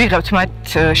ვიღებთ მათ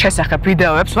შესახებ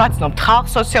ვიდეოებს, ვაცნობთ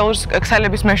ხალხს სოციალური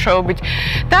ქსელების მეშვეობით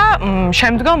და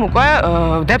შემდგომ უკვე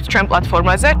ვდებთ ჩვენ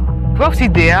პლატფორმაზე. გვაქვს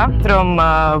იდეა, რომ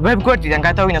ვებგვერდიდან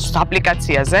გადავინაცვლოთ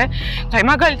აპლიკაციაზე. აი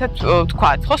მაგალითად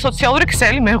ვთქვათ, ხო, სოციალური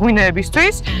ქსელი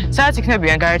მეღვინეებისთვის, სადაც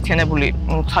იქნებიან გაერთიანებული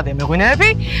ცხადია მეღვინეები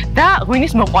და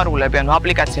ღვინის მოყვარულები, ანუ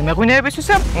აპლიკაცია მეღვინეებისთვის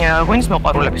და ღვინის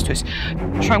მოყვარულებისთვის.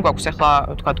 ჩვენ გვაქვს ახლა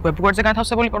ვთქვათ, ვებგვერდზე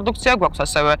განთავსებული პროდუქცია, გვაქვს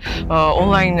ასევე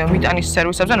ონლაინ მიტანის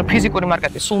სერვისებზე, ანუ ფიზიკური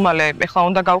მარკეტი სულ მალე ახლა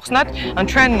უნდა გავხსნათ. ან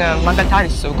ჩვენ მაგალითად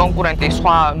არის კონკურენტი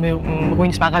სხვა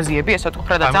ღვინის მაღაზიები, ესე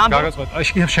ვთქვათ და ძალიან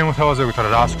აი შემოთავაზებით რა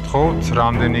რას გთხოვთ,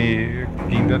 რამდენი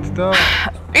გინდათ და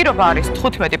პირობა არის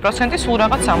 15% სულ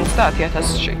რაღაც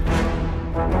 70,000-ში.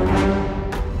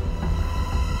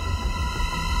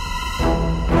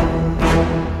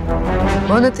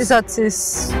 მონეტიზაციის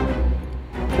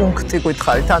პუნქტი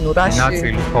გითხარით, ანუ რაში?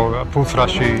 ნაწილი ხო, ფულს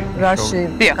რაში? რაში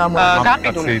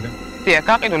გაყიდული. დიახ,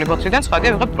 გაყიდული ბოთლიდან ცხადია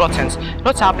ვიღებ პროცენტს.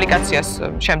 როცა აპლიკაციას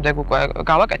შემდეგ უკვე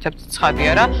გავაკეთებთ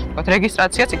ცხადია რა, ვთქვათ,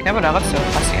 რეგისტრაციაც იქნება რაღაც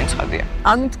 100-იანი ცხადია.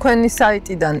 ანუ თქვენი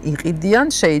საიტიდან იყიდიან,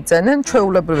 შეიძენენ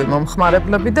ჩვეულებრივი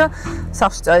მომხმარებლები და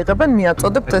სახლში წაიღებენ,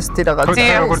 მიაწოდებთ ესეთი რაღაცა.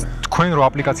 როგორც თქვენ რო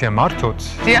აპლიკაცია მართოთ,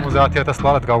 50,000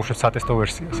 ლარად გავუშვებთ სატესტო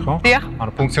ვერსიას, ხო? დიახ.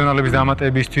 ანუ ფუნქციონალების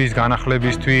დამატებისთვის,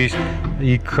 განახლებისთვის,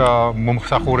 იქ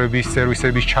მომსახურების,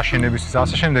 სერვისების ჩაშენებისთვის,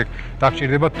 ასე შემდეგ,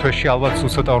 დაგჭირდება თვეში ალბათ სულ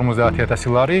ცოტა 50,000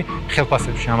 ლარი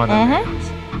ხელფასებში ამ ადამიანებს.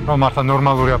 რომ მართლა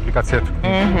ნორმალური აპლიკაცია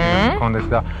გქონდეთ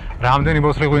და რამდენი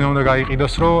ბოთლი ღვინო უნდა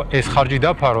გაიყიდოს, რომ ეს ხარჯი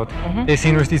დაფაროთ, ეს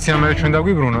ინვესტიცია მე ჩვენ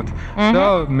დაგვიბრუნოთ და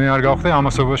მე არ გავხდე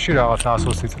ამასობაში რაღაც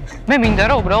 120 წელს. მე მინდა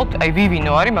რომ უბრალოდ აი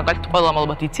ვივინო არის, მაგალითად ყველა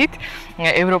ალბათ იცით,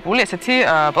 ევროპული ესეთი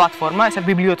პლატფორმა, ესე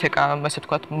ბიბლიოთეკა, ესე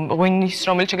ვთქვათ, ღვინის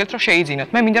რომელიც შეგიძლიათ რომ შეიძინოთ.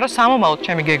 მე მინდა რომ სამომავლოდ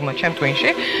ჩემი გეგმა, ჩემ ტვინში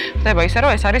ხდება ისე,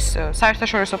 რომ ეს არის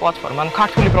საერთაშორისო პლატფორმა, ანუ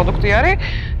ქართული პროდუქტი არის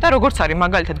და როგორც არის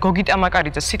მაგალითად გოგიტა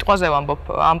მაკარიძე სიტყვაზე ვამბობ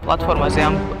ამ პლატფორმაზე,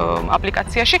 ამ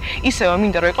აპლიკაციაში, ისევე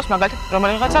მინდა რომ იყოს მაგალითად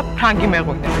რომელიღაცა ფრანგი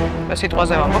მეღვინე.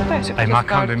 სიტყვაზე ვამბობ და ესე. აი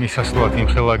მაგამდე მისასვლად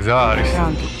იმხელა გზა არის.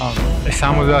 ეს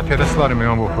 70,000 ლარი მე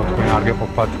ვამბობ რომ თქვენ არ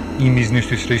გეყოფათ იმ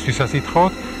ბიზნესთვის, რისთვისაც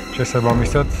ითხოვთ,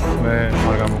 შესაბამისად მე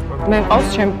არ გამოვყავ. მე მყავს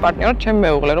ჩემი პარტნიორი, ჩემი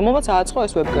მეუღლე, რომელმაც ააწყო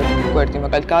ეს ვებგვერდი,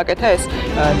 მაგალითად გააკეთა ეს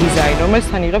დიზაინი, რომელიც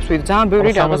თან იღებს ძალიან ბევრი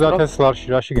რაღაც. 70,000 ლარში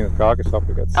რაში გინდათ გააკეთოს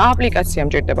აპლიკაცია? აპლიკაცია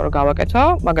მჭირდება რომ გავაკეთო,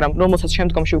 მაგრამ რომელსაც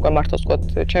შემდგომში უკვე მართავს ვთქვათ,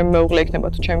 ჩემი მეუღლე იქნება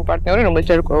თუ ჩემი პარტნიორი, რომელიც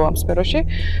ჯერ უკვე ამ სფეროში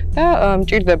და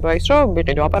მჭირდება ის რომ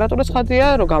ვიყიდო აპარატურა ცხადია,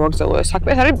 რომ გავაგზავნო ეს საქმე.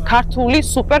 ეს არის ქართული,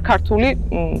 სუპერ ქართული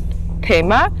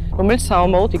თემა, რომელიც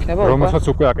სამომავლოდ იქნება უკვე. რომელსაც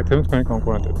უკვე აკეთებენ თქვენი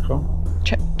კონკურენტები, ხო?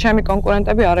 ჩემი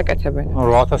კონკურენტები არ აკეთებენ.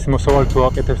 800 მოსავალი თუ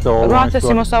აკეთებს და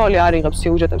 800 მოსავალი არ იღებს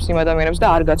სიუჟეტებს იმ ადამიანებს და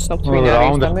არ გაცნობთ ვინ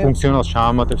არის და მე ფუნქციონალს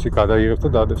ჩაამატებს იქ გადაიღებს და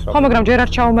დადებს რა. ხო, მაგრამ ჯერ არ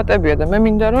ჩაუმატებია და მე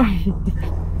მინდა რომ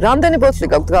რამდენი ბოთლი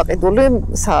გაქვთ გაყიდული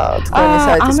თქვენი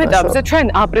საიტის ამ ეტაპზე ჩვენ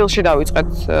აპრილში დავიწყეთ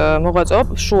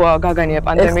მოღვაწეობა შუა გაგანია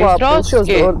პანდემიის დროს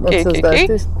კი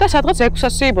და სადღაც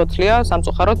 600 ბოთლია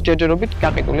სამწუხაროდ ჯერჯერობით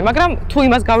გაყიდული, მაგრამ თუ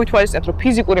იმას გავითვალისწინებთ რომ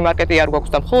ფიზიკური მარკეტი არ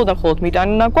გვაქვს და მხოლოდ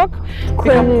მიტანა გვაქვს,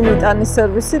 თქვენი მიტანის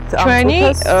სერვისით ჩვენი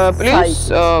პლუს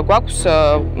გვაქვს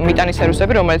მიტანის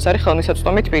სერვისები, რომელიც არის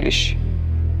ხელმისაწვდომი თბილისში.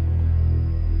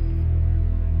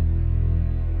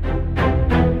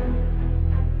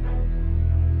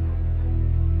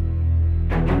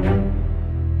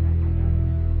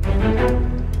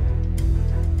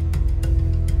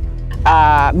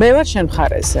 მე ვარ შენ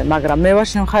მხარეზე, მაგრამ მე ვარ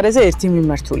შენ მხარეზე ერთი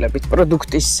მიმართულებით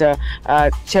პროდუქტის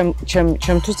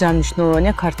ჩემთვის ძალიან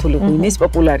მნიშვნელოვანია ქართული ღვინის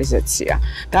პოპულარიზაცია.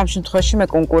 და ამ შემთხვევაში მე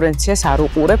კონკურენციას არ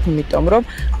უყურებ, იმიტომ რომ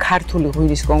ქართული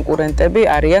ღვინის კონკურენტები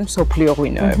არიან მსოფლიო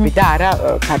ღვინოები და არა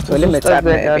ქართველი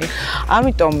მეწარმეები.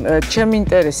 ამიტომ ჩემი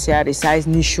ინტერესი არის აი ეს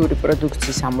ნიშური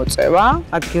პროდუქციის ამოწევა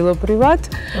ადგილობრივად,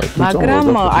 მაგრამ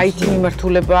IT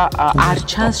მიმართულება არ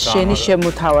ჩანს შენი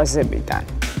შემოთავაზებიდან.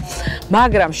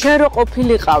 მაგრამ შენ რო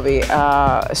ყოფილიყავი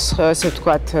ასე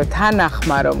ვთქვათ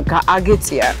თანახმა რომ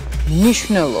აგეწია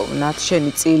მნიშვნელოვნად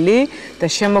შენი წილი და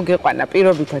შემოგეყვანა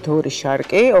პირობითად ორი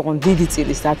შარკი, ოღონდ დიდი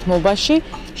წილის დათმობაში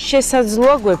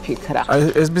შესაძლოა გვეფიქრა. აი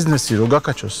ეს ბიზნესი რო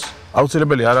გაკაჩოს,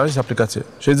 აუცილებელი არ არის აპლიკაცია.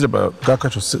 შეიძლება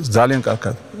გაკაჩოს ძალიან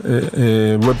კარგად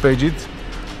web page-ით,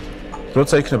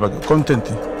 როცა იქნება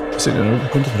კონტენტი.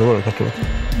 კონტენტი როგორ ქართულად?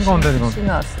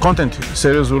 კონტენტი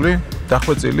სერიოზული,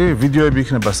 დახვეწილი, ვიდეოები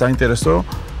იქნება საინტერესო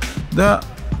და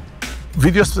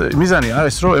ვიდეოს მიზანი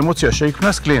არის რომ ემოცია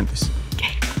შეიქმნას კლიენტის.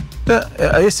 და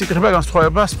ეს იქნება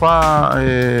განსხვავება სხვა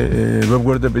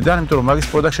ვებგვერდებიდან, იმიტომ რომ მაგის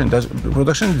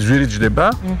პროდაქშენი ძვირი ჯდება,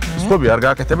 სხვები არ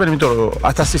გააკეთებენ, იმიტომ რომ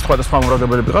 1000 სხვადასხვა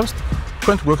მომრაგებელი გყავს,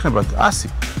 თქვენ თუ გვექნებათ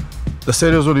 100 და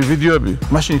სერიოზული ვიდეოები,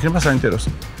 მაშინ იქნება საინტერესო.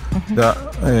 და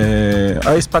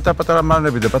აი ეს პატარ-პატარა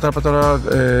მარნები და პატარ-პატარა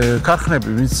ქარხნები,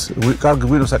 ვინც კარგი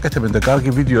ვიდეოს აკეთებენ და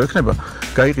კარგი ვიდეო ექნება,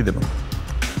 გაიყიდება.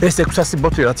 ეს 600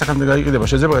 ბოთლი რაც აქამდე გაიყიდება,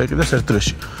 შეიძლება გაიყიდოს ერთ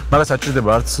დღეში. მაგას აჭირდება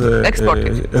არც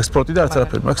ექსპორტი და არც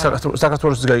არაფერი, მაგ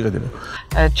საქართველოსთვის გაიყიდება.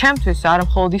 ჩემთვის არა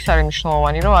მხოლოდ ის არის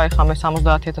მნიშვნელოვანი, რომ აი ხა მე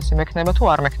 70000 მექნება თუ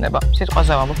არ მექნება.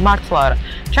 სიტყვაზე ვამბობ, მართლა არა.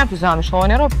 ჩემთვის ძალიან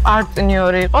მნიშვნელოვანია, რომ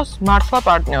პარტნიორი იყოს, მართლა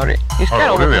პარტნიორი. ის კი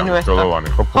როგორ ინვესტორი.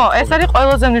 ხო, ეს არის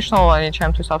ყველაზე მნიშვნელოვანი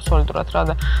ჩემთვის აბსოლუტურად რა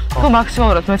და თუ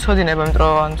მაქსიმალურად მეცოდინება, იმიტომ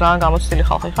რომ ძალიან გამოცდილი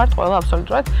ხალხი ხართ, ყველა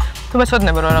აბსოლუტურად. თუ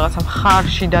მეცოდინება რომ რაღაცა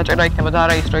მხარში დაჭერა იქნება და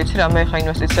არა ის რომ იცი რა მე ხა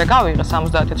ინვესტიცია გავიღე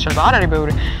 70000 შეიძლება არ არის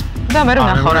ბევრი. და მე რომ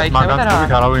ნახავ რა იქნება და რა.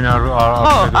 არავინ არ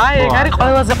ხო, აი ეგ არის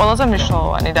ყველაზე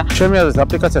მნიშვნელოვანი და ჩემი აზრით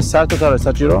აპლიკაცია საერთოდ არ არის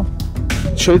საჭირო.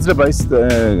 შეიძლება ის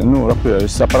ნუ რა ქვია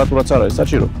ის აპარატურაც არ არის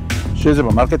საჭირო. შეიძლება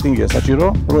მარკეტინგია საჭირო,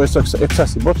 რომ ეს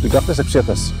 600 ბოთლი გახდეს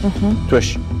 6000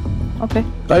 თვეში. ოკეი.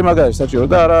 აი მაგარი საჭირო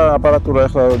და არა აპარატურა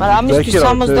ახლა მაგრამ ამისთვის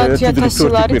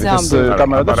 70000 ლარი ძალიან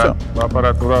კამერა და всё.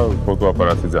 აპარატურა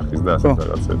ფოტოაპარატი ძახის და ასეთ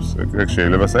რაღაცებს. ეგ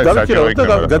შეიძლება საჭირო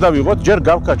იქნება. გადავიღოთ, ჯერ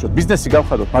გავკაჩოთ, ბიზნესი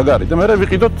გავხადოთ მაგარი და მე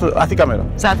ვიყიდოთ 10 კამერა.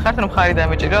 ზად ხართ რომ ხარი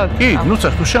დამეჭიროთ? კი, ნუ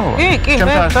წერ თუ შემოვა. კი,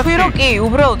 მე ვთქვი რომ კი,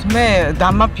 უბრალოდ მე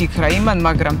დამაფიქრა იმან,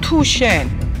 მაგრამ თუ შენ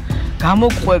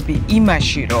გამოყვები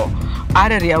იმაში, რომ არ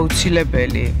არის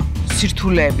აუცილებელი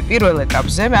სირთულეები პირველ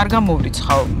ეტაპზე, მე არ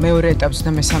გამოვრიცხავ მეორე ეტაპზე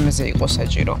და მესამეზე იყო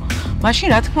საჭირო. მაშინ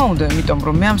რა თქმა უნდა, იმიტომ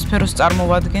რომ მე ამ სფეროს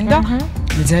წარმოვადგენ და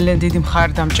ძალიან დიდი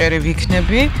მხარდამჭერი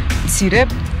ვიქნები მცირე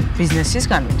ბიზნესის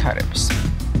განვითარების.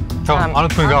 ანუ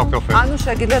თქვენ გავაკეთოთ. ანუ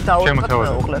შეგიძლიათ დავუწყოთ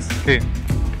მეუღლეს. კი.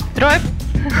 დროებ.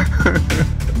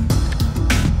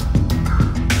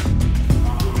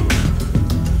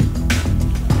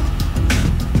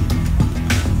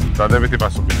 დადებითი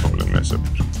პასუხი პრობლემა ესე.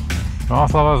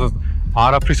 ახლა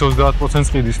არაფრის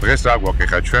 30% ყიდის. დღეს რა გვაქვს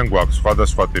ხა ჩვენ გვაქვს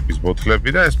სხვადასხვა ტიპის ბოთლები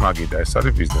და ეს მაგიდა, ეს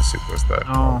არის ბიზნესი დღეს და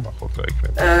ახლა რა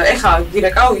იქნება. ეხლა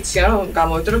გირეკა ვიცი რომ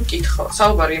გამოვიდა რომ კითხო.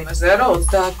 საუბარი იმაზეა რომ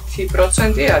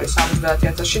 30% არის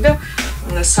 70000-ში და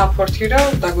საპორტი რომ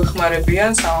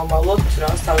დაგვეხმარებიან სამომავლოდ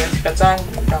რაღაც თავიანთი ძალიან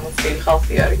გამოცდილი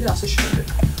ხალხი არის და ასე შემდეგ.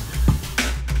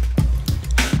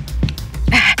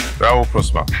 რა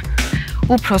უფროსმა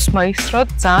უფროსმა ის რომ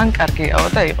ძალიან კარგიაო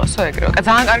და იყოსო ეგრე.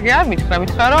 ძალიან კარგი არ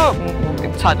მითხრა რომ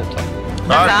ცადოთო.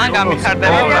 ძალიან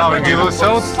გამიხარდება.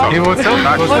 გილოცავთ.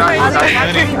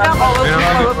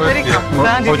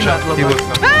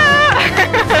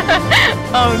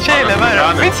 აუ შეიძლება რა.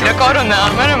 ვიცი რა კორონაა,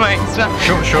 მაგრამ მაინც რა.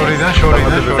 შორიდან.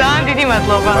 ძალიან დიდი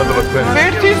მადლობა.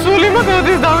 ერთი სული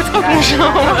მაგოდეს დავიწყოთ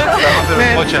მუშაობა.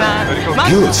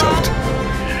 გილოცავთ.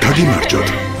 დაგიმარჯოთ.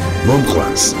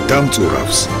 მომყვანს,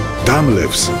 დამწურავს.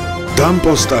 დამლევს,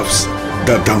 დამპოსტავს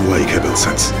და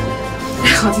დამლაიქებელსაც.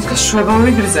 ეხლა თითქოს შვება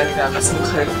მიგრძელი რაღაც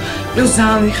მხარე. ნუ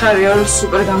ძალიან მიხარია რომ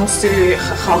სუპერ გამოცდილი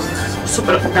ხალხი,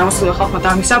 სუპერ გამოცდილი ხალხმა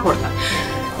დამისაპორტა.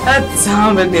 და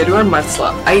ძალიან ბედნიერი ვარ მართლა.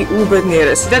 აი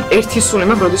უბედნიერესი და ერთი სული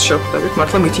მაქვს როდის შევხვდებით.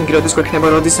 მართლა მიტინგი როდის გვექნება,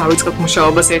 როდის ავიწყებ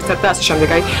მუშაობას ერთად და ასე შემდეგ.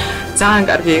 აი ძალიან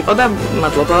კარგი იყო და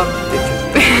მადლობა.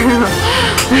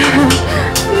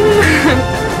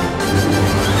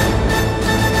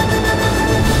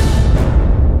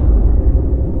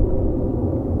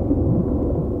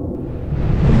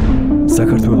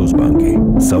 საქართველოს ბანკი,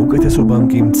 საუკეთესო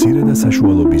ბანკი მცირე და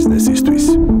საშუალო ბიზნესისთვის.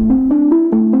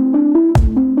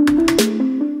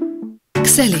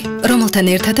 ქსელი, რომელთან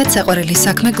ერთადაც საყვარელი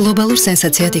საქმე გლობალურ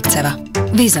სენსაციად იქცევა.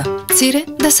 ვიზა, მცირე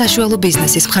და საშუალო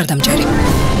ბიზნესის მხარდამჭერი.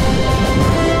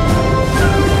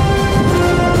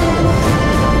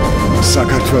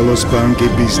 საქართველოს ბანკი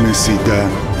ბიზნესი და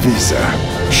ვიზა.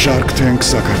 შარქ თენქ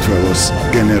საქართველოს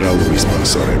გენერალური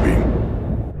სპონსორები.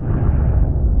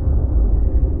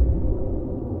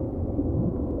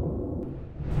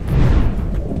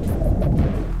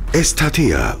 ეს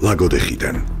თათია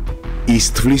ლაგოდეხიდან. ის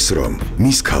თვლის რომ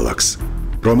მის ქალაქს,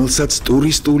 რომელსაც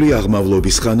ტურისტული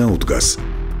აღმავლობის ხანა უდგას,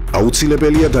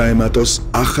 აუცილებელია დაემატოს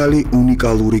ახალი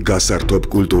უნიკალური გასართობ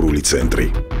კულტურული ცენტრი.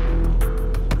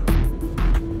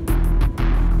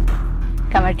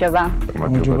 გამარჯობა.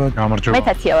 მე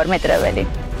თათია ვარ მეტრეველი.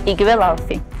 იგივე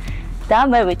ლავსი. და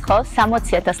მე ვითხოვ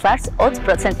 60000 ლარს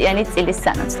 20%-იანი წილის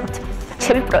სანაცვლოდ.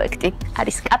 ჩემი პროექტი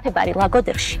არის კაფე ბარი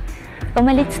ლაგოდეხში,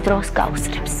 რომელიც დროს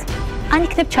გაუსწრებს. ან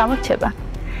იქნებ ჩამორჩება.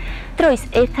 დროის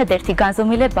ერთადერთი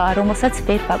განზომილებაა, რომელსაც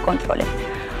ვერ ვაკონტროლებთ.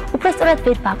 უпростоრად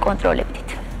ვერ ვაკონტროლებთ.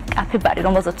 კაფე ბარი,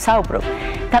 რომელზეც საუბრობ,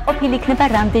 დაყოფილი იქნება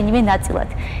რამდენიმე ნაწილად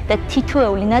და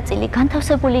თითოეული ნაწილი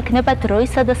განთავსებული იქნება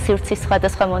დროისა და სივრცის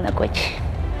სხვადასხვა მონაკვეთში.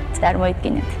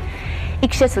 წარმოიდგინეთ.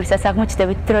 იქ შესვლისას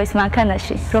აღმოჩნდებით დროის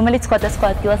მანქანაში, რომელიც სხვადასხვა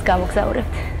ადგილას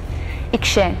გამოგზაურებთ. იქ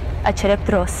შენ აჩერებ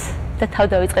დროს და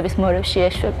თავდავიწყების მორევში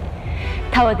ეშვებ.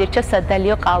 თავად ირჩევ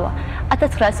სადალიო ყავა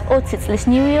 1920 წლის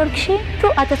ნიუ-იორკში თუ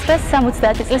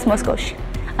 1970 წლის მოსკოვში.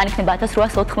 ან იქნება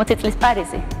 1880 წლის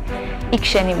პარიზი. იქ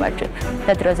შენ იმარჯვებ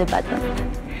და დროზე ბატონობ.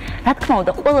 რა თქმა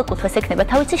უნდა, ყველა კუთხვას ექნება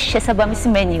თავისი შესაბამისი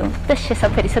მენიუ და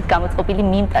შესაფერისად გამოწყობილი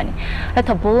მიმტანი,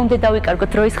 რათა ბოლომდე დავიკარგოთ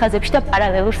დროის ხაზებში და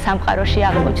პარალელურ სამყაროში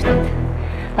აღმოჩნდეთ.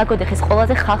 ლაგოდეხის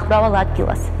ყველაზე ხალხმრავალ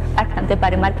ადგილას, პარკთან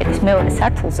მდებარე მარკეტის მეორე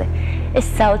სართულზე, ეს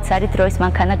საოცარი დროის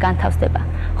მანქანა განთავსდება,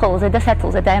 ხოლო ზედა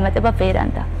სართულზე დაემატება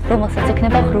ვერანდა, რომელსაც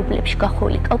ექნება ღრუბლებში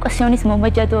გახურული კავკასიონის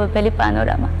მომაჯადოებელი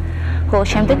პანორამა. ხოლო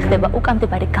შემდეგ ხდება უკამდე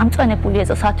გამწვანებული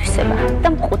ეზოს ათვისება და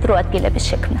მყუდრო ადგილების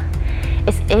შექმნა.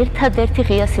 ეს ერთადერთი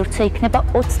ღია სივრცე იქნება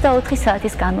 24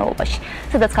 საათის განმავლობაში,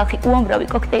 სადაც ხალხი უამრავი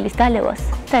კოქტეილის დალევას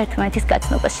და ერთმანეთის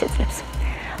გაცნობას შეძლებს.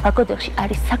 ლაგოდეხში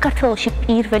არის საქართველოში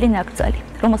პირველი ნაკრძალი,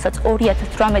 რომელსაც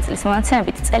 2018 წლის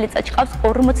მონაცემებით წელიწადში ყავს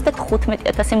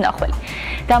 55,000 მნახველი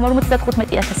და ამ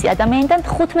 55,000 ადამიანიდან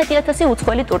 15,000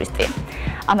 უცხოელი ტურისტია.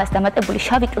 ამას დამატებული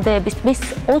შავი კლდეებისთვის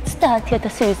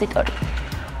 30,000 ვიზიტორი.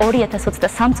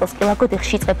 2023 წელს კი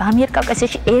ლაგოდეხში იწყება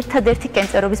ამიერკავკასიაში ერთადერთი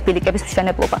კენწერობის ბილიკების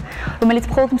მშენებლობა, რომელიც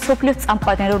მხოლოდ მსოფლიოს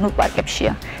წამყვან ეროვნულ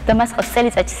პარკებშია და მას ყავს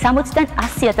წელიწადში 60-დან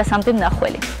 100,000-მდე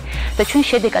მნახველი. და ჩვენ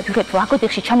შედეგად ვიღებთ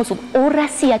ლაგოდეხში ჩამოსულ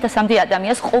 200,000-მდე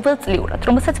ადამიანს ყოველწლიურად,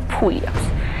 რომელსაც ფული აქვს,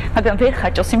 მაგრამ ვერ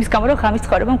ხარჯავს იმის გამო, რომ ღამის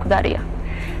ცხოვრება მკვდარია.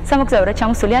 სამოგზაუროდ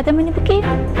ჩამოსული ადამიანები კი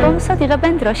ბონუსად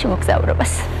იღებენ დროში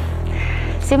მოგზაურობას.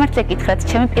 სიმართლე გითხრათ,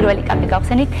 ჩემი პირველი კაპი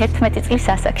გავხსენით 11 წლის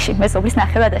ასაკში, მეზობლის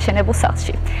ნახევრად აშენებულ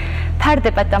სახლში.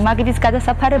 ფარდებად და მაგიდის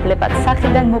გადასაფარებლებად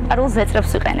სახლიდან მოპარულ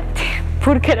ზეწრებს ვიყენებდი.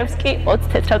 ბურგერებს კი 20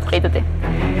 თეთრად ვყიდდი.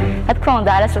 რა თქმა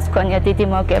უნდა, არასდროს მქონია დიდი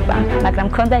მოგება, მაგრამ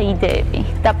მქონდა იდეები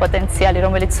და პოტენციალი,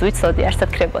 რომელიც ვიცოდი არსად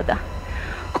ქრებოდა.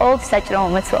 ყოველთვის საჭირო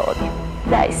მომენტს ვავოდი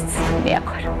და ის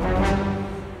მიაყვარ.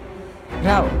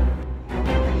 რავი.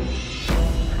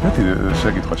 მეტი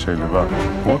შეკითხვა შეიძლება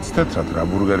 20 თეთრად რა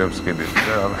ბურგერებს ყიდით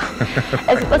და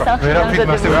ეს იყო სახში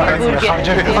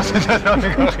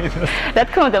რა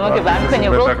თქმა უნდა მოგება არ მქონია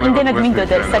უბრალოდ იმდენად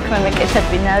მინდოდა საქმე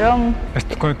მეკეთებინა რომ ეს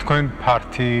თქვენ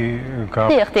ფართი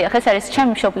დიახ ეს არის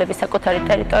ჩემი მშობლების საკუთარი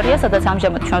ტერიტორია სადაც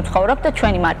ამჟამად ჩვენ ვცხოვრობთ და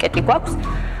ჩვენი მარკეტი გვაქვს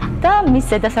და მის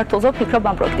ზედასართულზე ვფიქრობ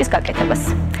ამ პროექტის გაკეთებას.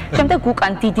 შემდეგ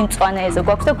უკან დიდი მწვანე ეზო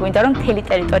გვაქვს და გვინდა რომ მთელი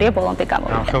ტერიტორია ბოლომდე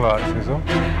გამოვიდეთ. ახლა არის ეზო?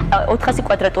 400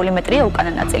 კვადრატული მეტრია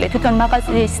უკანა ნაწილი. თვითონ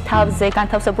მაღაზიის თავზე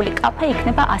განთავსებული კაფე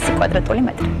იქნება 100 კვადრატული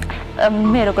მეტრი.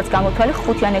 მე როგორც გამოვთვალე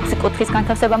 5 ან 6 კუთხის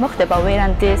განთავსება მოხდება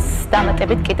ვერანდის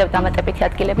დამატებით კიდევ დამატებითი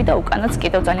ადგილები და უკანაც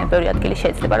კიდევ ძალიან ბევრი ადგილი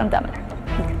შეიძლება რომ დამატებთ.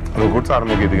 როგორ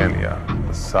წარმოგიდგენია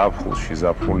საფხულში,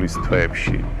 ზაფხულის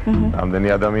თვეებში რამდენი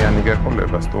ადამიანი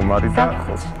გეყოლება სტუმარი და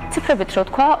ციფრებით რო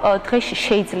თქვა, დღეში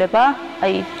შეიძლება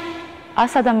აი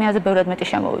 100 ადამიანზე ბევრად მეტი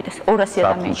შემოვიდეს. 200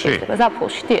 ადამიანი შეიძლება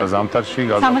ზაფხულში, დიახ. ზამთარში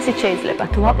 300 შეიძლება.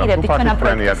 თუ ვაპირებთ თქვენ ამ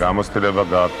პროექტს. გამოცდილება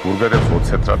გაქვთ, ბურგერებს 20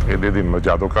 თეთრად ყიდიდი,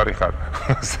 ჯადოქარი ხარ.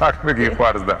 საქმე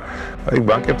გიყვარს და აი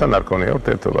ბანკებთან არ ქონია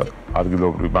ურთიერთობა.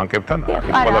 ადგილობრივ ბანკებთან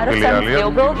ყველა ფილიალია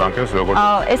ბანკებს როგორც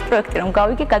ეს პროექტი რომ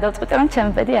გავიგე, გადავწყვიტე რომ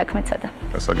ჩემი ბედი აქ მეცადა.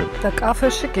 და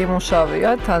კაფეში გიმუშავია,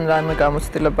 თან რამე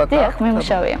გამოცდილება გაქვთ? დიახ,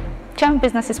 მიმუშავია. ჩემი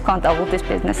ბიზნესის მქონდა ლუდის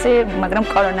ბიზნესი, მაგრამ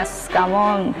კორონას გამო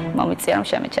მომიწია რომ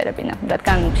შემეჩერებინა,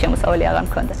 რადგან შემოსავალი აღარ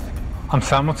მქონდა. ამ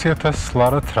 60,000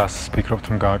 ლარად რას ფიქრობთ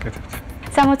რომ გააკეთებთ?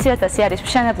 60,000 არის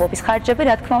მშენებლობის ხარჯები,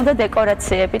 რა თქმა უნდა,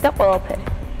 დეკორაციები და ყველაფერი.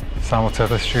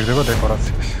 60,000 შეიძლება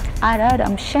დეკორაციას. არა,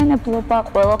 მშენებლობა,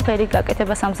 ყველაფერი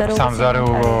გაკეთება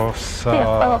სამზარეულოს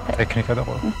ტექნიკა და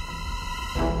ყველა.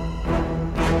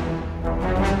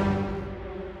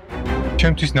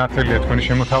 ჩემთვის ნათელია თქვენი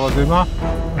შემოთავაზება.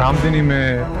 რამდენიმე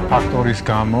ფაქტორის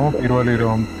გამო, პირველი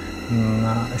რომ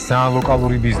ეს ძალიან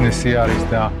ლოკალური ბიზნესი არის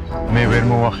და მე ვერ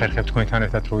მოვახერხებ თქვენთან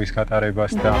ერთად დროის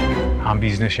გატარებას და ამ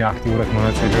ბიზნესში აქტიურად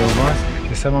მონაწილეობას.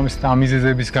 შესაბამისად ამ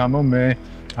მიზეზების გამო მე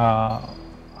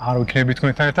არ ვიქნები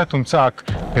თქვენთან ერთად, თუმცა აქ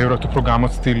ბევრად უფრო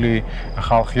გამოცდილი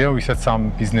ხალხია, ვისაც ამ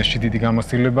ბიზნესში დიდი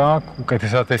გამოცდილება აქვს,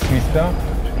 უკეთესად ესმის და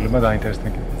შეიძლება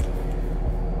დაინტერესდნენ.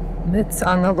 მეც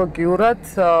ანალოგიურად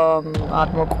არ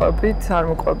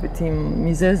მოყვებით იმ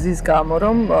მიზეზის გამო,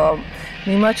 რომ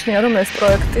მიმაჩნია, რომ ეს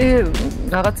პროექტი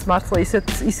რაღაც მართლა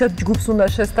ისეთ ჯგუფს უნდა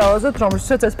შესთავაზოთ,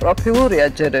 რომელშიც ეს პროფილურია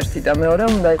ჯერ ერთი და მეორე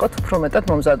უნდა იყოს უფრო მეტად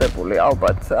მომზადებული,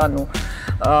 ალბათ. ანუ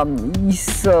ის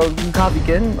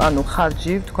გავიგენ, ანუ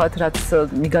ხარჯი, ვთქვათ, რაც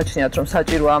მიგაჩნიათ, რომ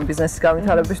საჭიროა ამ ბიზნესის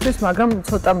განვითარებისთვის, მაგრამ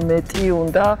ცოტა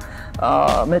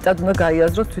მეტად უნდა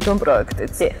გაიაზროთ თვითონ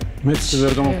პროექტიც. მეც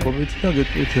ვერ გამოვყოფით და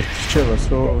გეტყვით ერთ რჩევას,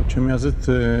 რომ ჩემი აზრით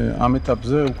ამ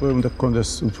ეტაპზე უკვე უნდა გქონდეს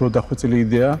უფრო დახვეწილი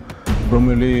იდეა,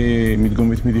 რომელი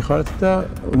მიდგომით მიდიხართ და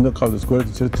უნდა გყავდეს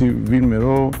გვერდით ერთი ვინმე,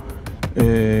 რომ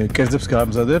კერძებს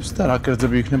გაამზადებს და რა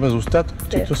კერძები იქნება ზუსტად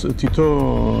თითო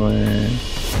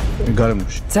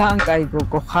გარემოში. ძალიან კაი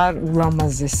გოგო ხარ,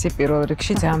 ულამაზესი პირველ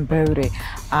რიგში, ძალიან ბევრი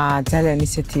ძალიან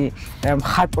ისეთი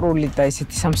მხატვრული და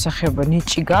ისეთი სამსახიობო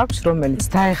ნიჭი გაქვს, რომელიც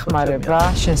დაეხმარება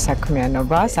შენ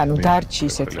საქმიანობას, ანუ დარჩი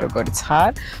ისეთი როგორიც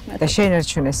ხარ და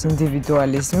შეინარჩუნეს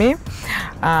ინდივიდუალიზმი.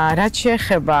 რაც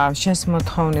შეეხება შენს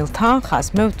მოთხოვნილ თანხას,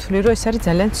 მე ვთვლი, რომ ეს არის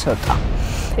ძალიან ცოტა.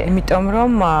 იმიტომ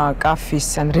რომ კაფის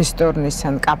ან რესტორნის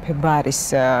ან კაფე-ბარის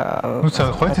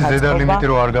ხო იცი ზედა ლიმიტი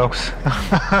რო არ გაქვს.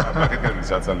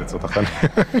 საცალე ცოტა ხანი.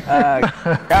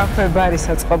 კაფე-ბარის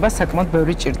საწყობა საკმაოდ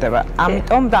ბევრი ჭირდება.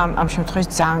 ამიტომ და ამ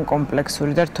შემთხვევაში ძალიან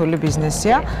კომპლექსური და რთული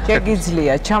ბიზნესია.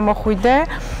 შეგიძლია ჩამოხვიდე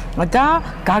და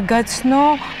გაგაცნო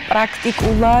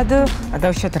პრაქტიკულად,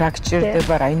 დავუშვათ რა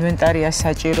გჭირდება, რა ინვენტარია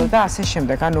საჭირო და ასე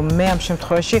შემდეგ. ანუ მე ამ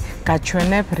შემთხვევაში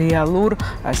გაჩვენებ რეალურ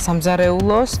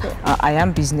სამზარეულოს აი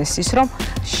ამ ბიზნესის, რომ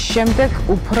შემდეგ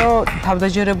უფრო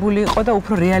თავდაჯერებული იყო და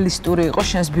უფრო რეალისტური იყო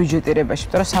შენს ბიუჯეტირებაში,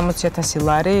 იმიტომ რომ 60,000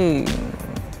 ლარი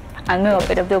ან მე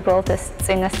ვაპირებდი უბრალოდ ეს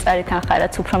წინასწარი თანხა,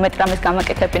 რაც უფრო მეტ რამეს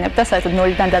გამაკეთებინებ და საერთოდ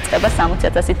ნულიდან დაწყება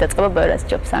 60,000-ით დაწყება ბევრად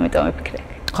ჯობს, ამიტომ ვიფიქრე.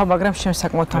 ხო, მაგრამ შენ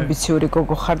საკმაოდ ამბიციური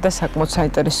გოგო ხარ და საკმაოდ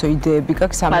საინტერესო იდეები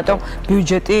გაქვს, ამიტომ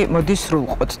ბიუჯეტი მოდი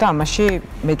სრულყოთ და ამაში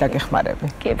მე დაგეხმარები.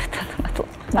 კი,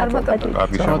 მადლობა.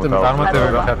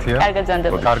 წარმატებები ხათია. კარგად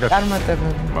ზანდება.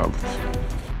 წარმატებები.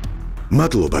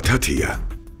 მადლობა თათია.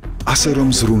 ასე რომ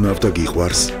ზრუნავ და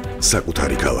გიყვარს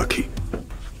საკუთარი ქალაქი.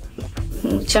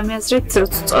 ჩემი აზრით,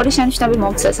 სწორი შენიშვნები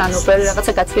მომცეს, ანუ ბევრი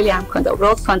რაღაცა გათვლილი არ მქონდა,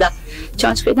 უბრალოდ მქონდა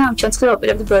ჩონჩხი და ამ ჩონჩხი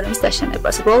ვაპირებდი პრობლემის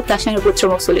დაშენებას. უბრალოდ დაშენებულიც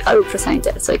რომ მოსულიყავი, უფრო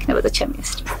საინტერესო იქნება და ჩემი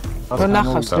აზრით. რო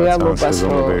ნახავს რეალობას,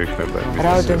 რომ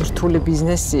რაოდენობით რთული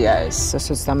ბიზნესია ეს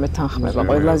 30 თანხმება,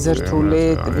 ყველაზე რთული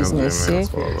ბიზნესი,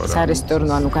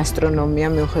 სარესტორნო, ანუ გასტრონომია,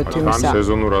 მიუხედავად იმისა, ან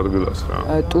სეზონურ ადგილას რა.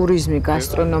 ტურიზმი,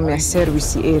 გასტრონომია,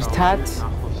 სერვისი ერთად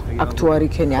აქ თუ არ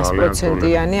იქენი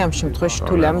 100%-იანი, ამ შემთხვევაში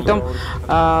რთული, ამიტომ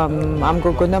ამ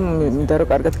გოგონამ მინდა რომ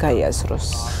კარგად გაიაზროს.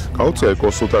 გაუწია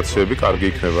კონსულტაციები, კარგი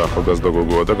იქნება ახალგაზრდა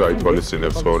გოგოა და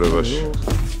გაითვალისწინებს ცხოვრებაში.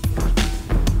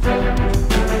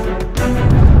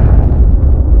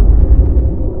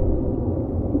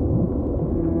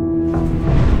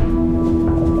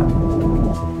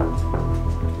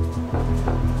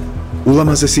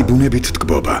 ულამაზესი ბუნებით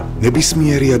ტკბობა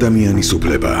ნებისმიერი ადამიანის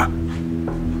უფლებაა.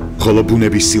 ხოლო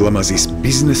ბუნების სილამაზის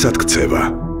ბიზნესად ქცევა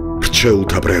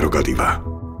რჩეულთა პრეროგატივა.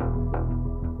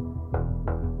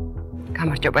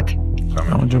 გამარჯობათ.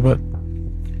 გამარჯობათ.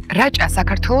 რაჭა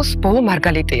საქართველოს ბოლო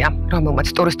მარგალიტია, რომელმაც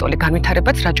ტურისტული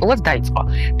განვითარებაც რაჭულად დაიწყო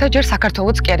და ჯერ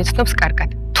საქართველოც კი არ იცნობს კარგად.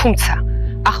 თუმცა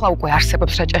ახლა უკვე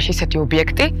არსებობს რაჭაში ისეთი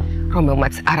ობიექტი,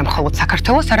 რომელმაც არა მხოლოდ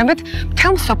საქართველოს, არამედ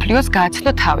მთელ მსოფლიოს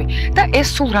გააცნო თავი და ეს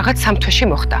სულ რაღაც 3 თვეში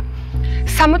მოხდა.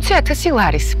 60,000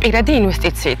 ლარის პირადი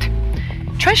ინვესტიციით.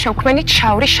 ჩვენ შევქმნით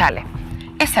შაური შალე.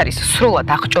 ეს არის სრულად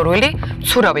აღჭურვილი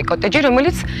მცურავი კოტეჯი,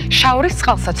 რომელიც შაურის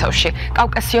წყალსაცავში,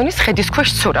 კავკასიონის ხედის ქვეშ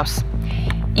ცურავს.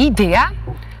 იდეა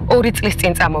 2 წლის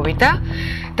წინ წამოვიდა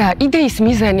და იდეის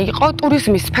მიზანი იყო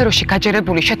ტურიზმის სფეროში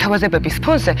გაჯერებული შეთავაზებების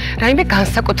ფონზე რაიმე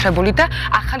განსაკუთრებული და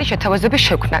ახალი შეთავაზების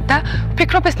შექმნა და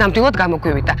ვფიქრობ ეს ნამდვილად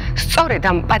გამოგვივიდა. სწორედ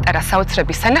ამ პატარა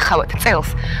საოცრების სანახავად წელს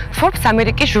Forbes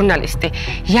ამერიკის ჟურნალისტი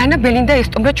იანა ბელინდა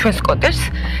ესტუმრა ჩვენს კოტეჯს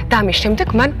და ამის შემდეგ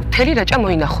მან მთელი რაჭა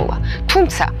მოინახულა.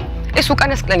 თუმცა ეს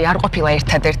უკანასკნელი არ ყოფილა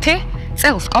ერთადერთი.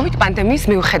 წელს COVID პანდემიის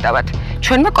მიუხედავად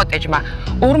ჩვენმა კოტეჯმა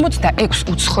 46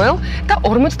 უცხოელ და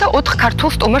 44 ქართულ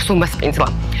სტუმარს უმასპინძლა.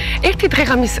 ერთი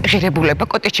დღეღამის ღირებულება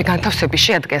კოტეჯში განთავსების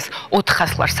შეადგენს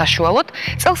 400 ლარს საშუალოდ,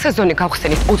 წელს სეზონი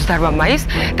გავხსენით 28 მაისს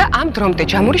და ამ დრომდე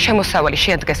ჯამური შემოსავალი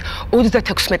შეადგენს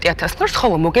 36,000 ლარს,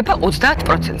 ხოლო მოგება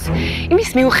 30%-ს. იმის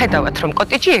მიუხედავად, რომ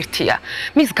კოტეჯი ერთია,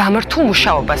 მის გამართულ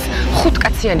მუშაობას 5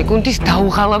 კაციანი გუნდის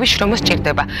დაუღალავი შრომა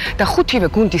სჭირდება და 5-ვე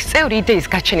გუნდის წევრი იდეის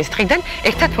გაჩენის დღიდან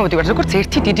ერთად მოვდივართ, როგორც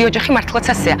ერთი დიდი ოჯახი მართლაც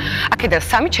ასეა. აქედან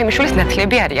 3 ჩემი შვილის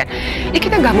ნათლიები არიან.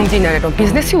 იქიდან გამომდინარე, რომ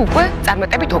ბიზნესი უკვე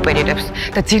წარმატებით ოპერირებს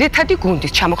და ძირითადი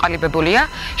გუნდის ჩამოყალიბებულია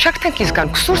შარქთენქისგან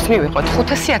ქსურს მივიღოთ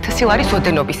 500,000 ლარის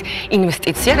ოდენობის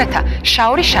ინვესტიცია, რათა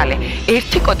შაური შალე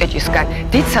ერთი კოტეჯისგან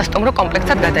დიდ სასტუმრო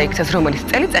კომპლექსად გადაიქცეს, რომელიც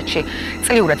წელიწადში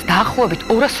წლიურად დაახლოებით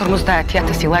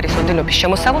 250,000 ლარის ოდენობის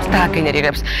შემოსავალს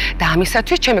დააგენერირებს და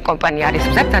ამისათვის ჩემი კომპანია არის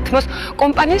მზად დათმოს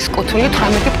კომპანიის კუთვნილი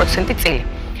 18% წილი.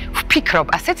 ვფიქრობ,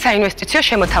 ასეთ საინვესტიციო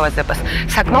შემოთავაზებას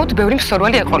საკმაოდ ბევრი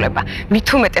მსურველი ეყოლება. მით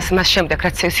უმეტეს მას შემდეგ,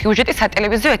 რაც სიუჟეტი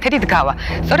სატელევიზიო ეთერით გავა.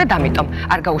 სწორედ ამიტომ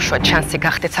არ გაუშვათ შანსი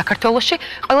გახდეთ საქართველოში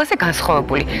ყველაზე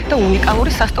განსხვავებული და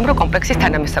უნიკალური სასტუმრო კომპლექსის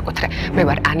თანამესაკუთრე. მე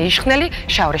ვარ ანი იშხნელი,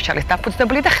 შაური შალის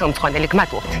დაფუძნებელი და ხელმძღვანელი.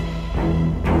 გმადლობთ.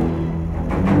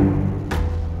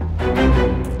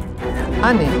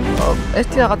 Ანი,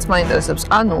 ერთი რაღაც მაინტერესებს.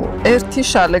 ანუ ერთი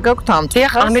შალე გაქვთ ამ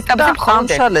დიახ, ამ ეტაპზე მხოლოდ ამ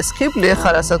შალეს ხიბლი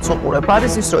ეხლა რასაც უყურებ,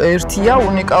 არის ის რომ ერთია,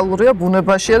 უნიკალურია,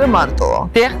 ბუნებაშია და მარტოა.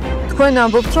 დიახ. თქვენ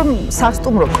ამბობთ რომ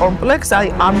სასტუმრო კომპლექსი, აი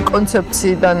ამ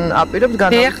კონცეფციიდან აპირებთ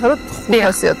განავითაროთ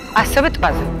 500. ასევე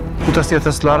ტბაზე.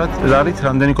 500.000 ლარით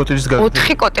რამდენი კოტეჯის გადაწყვეტილება?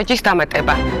 4 კოტეჯის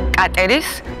დამატება. კატერის,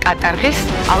 კატარღის,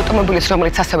 ავტომობილის,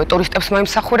 რომელიც ასევე ტურისტებს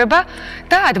მოემსახურება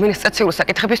და ადმინისტრაციული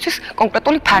საკითხებისთვის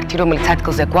კონკრეტული ფართი, რომელიც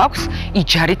ადგილზე გვაქვს,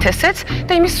 იჯარით ესეც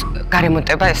და იმის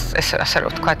გარემონტება ეს ასე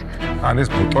რომ ვთქვათ. ან ეს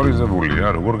მოტორიზებულია,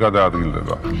 როგორ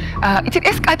გადაადგილდება? იცით,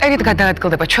 ეს კატერით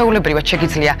გადაადგილდება, ჩვეულებრივად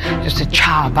შეგიძლია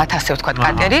ჩააბათ, ასე ვთქვათ,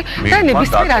 კატერი და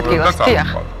ნებისმიერ ადგილას.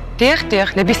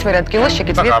 დიახ, ნებისმიერ ადგილას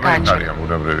შეგიძლიათ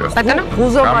გააჩეროთ. ბატონო,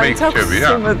 ღუზა მაინც აქვს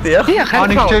სიმედია. დიახ, რა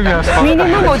თქმა უნდა.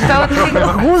 მინიმუმ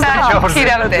 24 ღუზა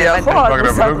ხირავდება.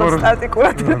 მაგრამ როგორ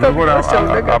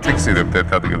აფიქსირებთ ერთ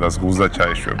ადგილას ღუზა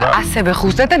ჩაეშვება? ასევე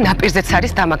ღუზა და ნაპირზეც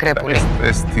არის დამაგრებული.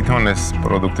 ეს თვითონ ეს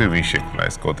პროდუქტი ვინ შექმნა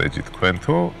ეს კოტეჯი თქვენ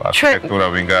თუ არქიტექტურა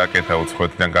ვინ გააკეთა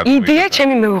უცხოეთიდან გადმოიყვანა? იდეა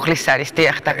ჩემი მეუღლის არის,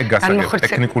 დიახ და განმოხორცე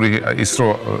ტექნიკური ის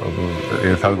რომ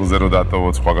ერთ ადგილზე რო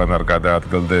დატოვოთ სხვაგან არ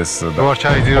გადაადგილდეს და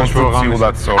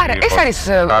არა, ეს არის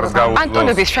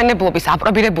პანტონების მშენებლობის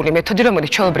აპრობირებული მეთოდი,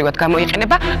 რომელიც ჩვეულებრივად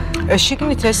გამოიყენება.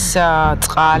 შიგნით ეს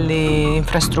წყალი,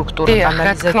 ინფრასტრუქტურა,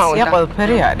 კანალიზაცია,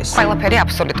 ყველაფერი არის. ყველაფერი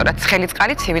აბსოლუტურად, ცხელი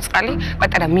წყალი, ცივი წყალი,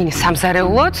 პატარა მინი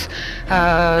სამზარეულოც,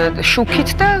 შუქით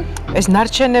და ეს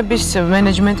ნარჩენების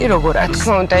მენეჯმენტი როგორ არის? რა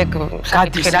თქმა უნდა, ეგ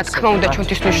საკითხი, რა თქმა უნდა,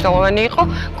 ჩვენთვის მნიშვნელოვანი იყო,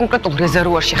 კონკრეტულ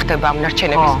რეზერვუარში ხდება ამ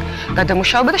ნარჩენების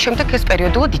გადამუშავება და შემდეგ ეს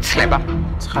პერიოდულად იცლება.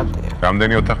 ცხადია.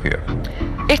 რამდენი ოთახია?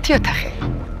 ერთი ოთახი.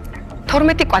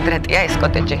 12 კვადრატია ეს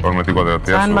კოტეჯი. 12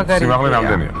 კვადრატია. სიმაღლე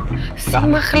რამდენია?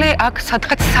 სიმაღლე აქ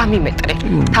სადღაც 3 მეტრი.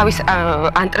 თავის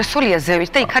ანტრესოლია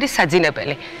ზევით და იქ არის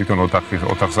საძინებელი. თვითონ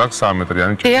ოთახს აქვს 3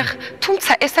 მეტრიანი. დიახ,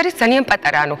 თუმცა ეს არის ძალიან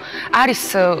პატარა, ანუ არის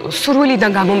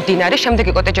სურვილიდან გამომდინარე,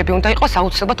 შემდეგი კოტეჯები უნდა იყოს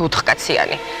აუცილებლად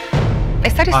 4-კაციანი.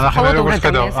 ეს არის მხოლოდ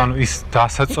უბრალოდ ანუ ის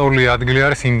დასაწოლი ადგილი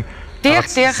არის იმ დიახ,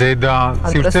 ზედა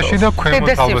სივრცეში და ქვემოთ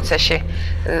ალბათ. სივრცეში.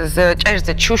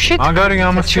 ჭერზე ჩუშით. მაგარი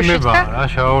გამოცდილება რა,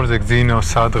 შაორზე გძინო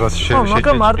სადღაც შეიძლება.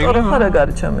 მაგრამ მარტო რა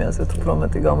არის ჩემი აზრით უფრო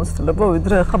მეტი გამოცდილება,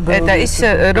 ვიდრე ახლა ბევრი. და ის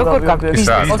როგორ გაგვდის?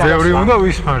 ბევრი უნდა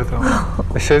ვისმარტო.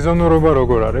 სეზონურობა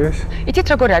როგორ არის? იცით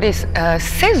როგორ არის?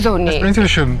 სეზონი.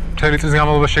 პრინციპში მთელი წლის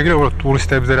განმავლობაში შეგიძლია უბრალოდ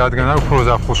ტურისტებზე რადგან არ უფრო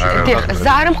ზაფხულში. დიახ,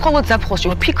 ზარ მხოლოდ ზაფხულში,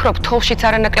 ვფიქრობ, თოვლშიც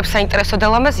არანაკლებ საინტერესო და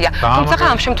ლამაზია. თუმცა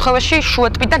ამ შემთხვევაში შუა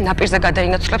ტბიდან ნაპირზე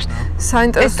გადაინაცვლებს.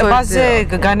 საინტერესო ტბაზე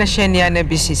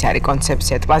განაშენიანების ის არის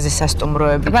კონცეფცია, ტბაზე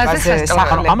სასტუმროები, ტბაზე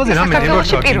სახლები. ამაზე რამე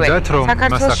ნებართვაგდათ რომ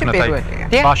მასაკნათა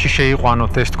ტბაში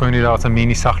შეიყვანოთ ეს თქვენი რაღაცა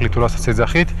მინი სახლი თუ რასაც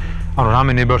ეძახით, ანუ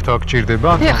რამე ნებართვა გჭირდება?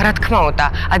 დიახ, რა თქმა უნდა,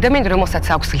 ადამიანი რომელსაც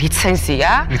აქვს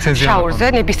ლიცენზია შაურზე,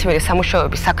 ნებისმიერი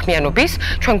სამუშაოების საქმიანობის,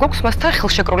 ჩვენ გვაქვს მასთან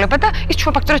ხელშეკრულება და ის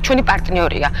ჩვენ ფაქტობრივად ჩვენი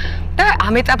პარტნიორია. და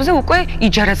ამ ეტაპზე უკვე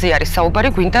იჯარაზე არის საუბარი,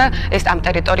 გვინდა ეს ამ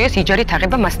ტერიტორიას იჯარით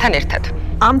აღება მასთან ერთად.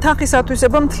 ამ თანხის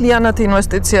ათვისება მთლიანად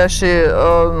ინვესტიციაში,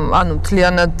 ანუ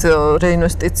მთლიანად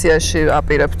რეინვესტიციაში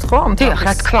აპირებთ, ხო? ამ დიახ,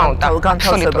 რა თქმა უნდა,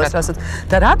 განთავსებას, რასაც.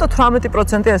 და რატო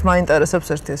 18% ეს მაინტერესებს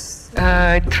ერთის?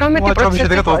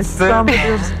 18%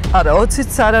 არა,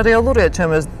 20-ც არარეალურია,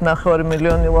 ჩემს 9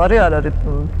 მილიონი ლარი არ არის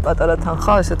პატარა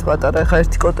თანხა, ესეთ პატარა. ეხა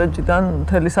ერთი კოტეჯიდან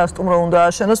მთელი სასტუმრო უნდა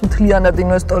ააშენოს მთლიანად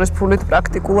ინვესტორის ფულით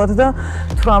პრაქტიკულად და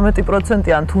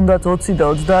 18% ან თუნდაც 20 და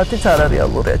 30-იც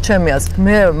არარეალურია. ჩემი აზრით,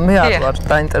 მე არ ვარ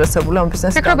დაინტერესებული ამ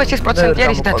ბიზნესთან. ფიქრობ, ეს პროცენტი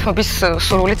არის დათმობის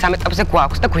სურვილიც ამ ეტაპზე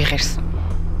გვაქვს და გვიღერს.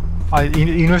 აი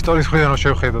ინვესტორის მხრიდან რომ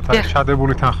შევხედოთ, აი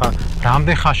ჩადებული თანხა,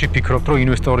 რამდენ ხანში ფიქრობთ, რომ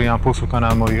ინვესტორი ამ ფულს უკან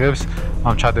ამოიღებს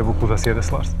ამ ჩადებულ 500.000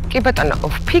 ლარს? კი ბატონო,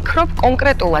 ვფიქრობ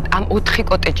კონკრეტულად ამ 4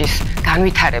 კოტეჯის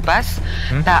განვითარებას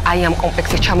და აი ამ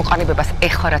კომპლექსის ჩამოყალიბებას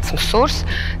ეხლა რაც მსურს,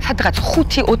 სადღაც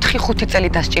 5 წელი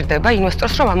დასჭირდება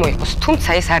ინვესტორს რომ ამოიღოს. თუმცა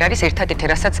ეს არ არის ერთადერთი,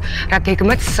 რა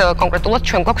გეგმაც კონკრეტულად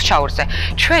ჩვენ გვაქვს შაურზე.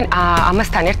 ჩვენ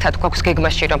ამასთან ერთად გვაქვს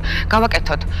გეგმაში რომ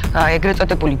გავაკეთოთ ეგრეთ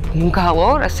წოდებული ბუნგალო,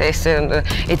 ეს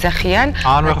ეძახიან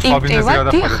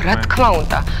რა თქმა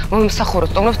უნდა, მომსახუროთ,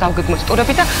 სტუმრებს დავგეგმოთ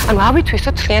ტურები და ანუ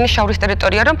ავითვისოთ მთლიანი შაურის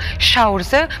ტერიტორია, რომ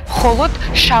შაურზე მხოლოდ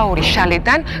შაური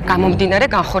შალიდან გამომდინარე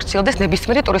განხორციელდეს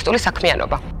ნებისმიერი ტურისტული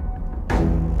საქმიანობა.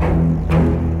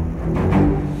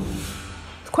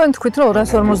 თქვენ თქვით, რომ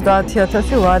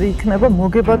 250.000 ლარი იქნება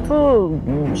მოგება თუ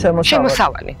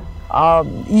შემოსავალი.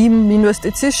 იმ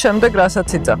ინვესტიციის შემდეგ რასაც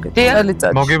იძახით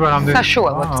წელიწადში. მოგება რამდენი?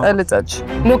 საშუალოდ წელიწადში.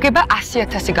 მოგება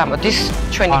 100.000 გამოდის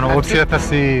ჩვენი. ანუ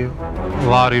 20.000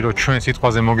 ლარი რო ჩვენ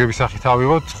სიტყვაზე მოგების სახით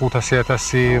ავიღოთ,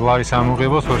 500.000 ლარის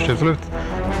ამოღებას ვერ შეძლებთ?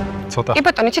 ცოტა. კი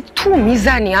ბატონო, იცით თუ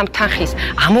მიზანი ამ თანხის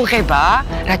ამოღებაა,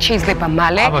 რაც შეიძლება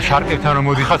მალე. აბა შარკებთან რომ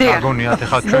მოდიხართ, აგონიათ,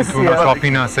 ეხლა ჩვენ თუ უნდა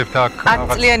ვაფინანსებთ აქ. 10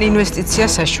 წლიანი ინვესტიცია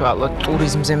საშუალოდ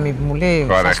ტურიზმზე მიბმული.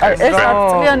 ეს 10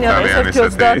 წლიანი არა,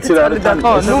 ეს 20 წლიდან.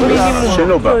 ხო, ნუ მინიმუმ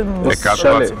შენობა.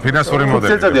 ფინანსური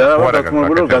მოდელი. არა,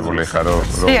 გაკეთებული ხარ რომ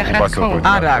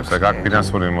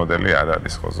ფინანსური მოდელი არ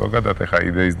არის ხო ზოგადად ეხა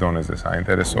იდეის დონეზე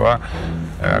საინტერესოა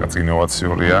რაღაც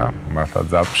ინოვაციურია მართლა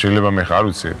ძაფშილება მე ხარ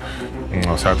ვიცი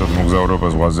საერთოდ მოგზაურობა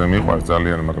ზღვაზე მიყვარს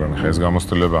ძალიან მაგრამ ხეს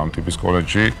გამოცდილება ამ ტიპის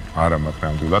კოლეჯში არა მაგრამ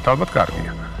ნამდვილად ალბათ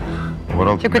კარგია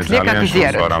უბრალოდ ძალიან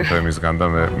შევარ ამ თემისგან და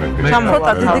მე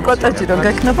ცოტა დიდი კოტეჯი რომ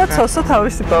გექნება ცოსო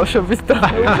თავისი ბავშვების და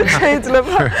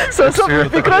შეიძლება ცოსო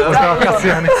ვიფიქროთ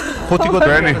ხუთი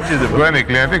კოტეჯი გვენი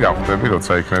კლიენტი გავხდები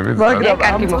როცა იქნებით მაგრამ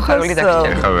კარგი მოხარული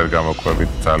დაგჭირდა ეხა ვერ გამოყვებით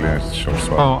ძალიან შორს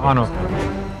ვარ ხო ანუ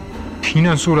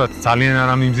ფინანსურად ძალიან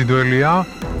არამიმზიდველია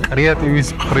კრეატივის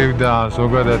მხრივ და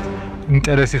ზოგადად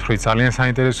ინტერესის მხრივ ძალიან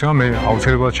საინტერესოა მე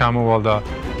აუცილებლად ჩამოვალ და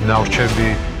ნავრჩები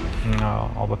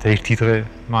ალბათ ერთი დღე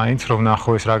მაინც რომ ნახო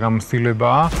ეს რა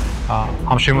გამოცდილებაა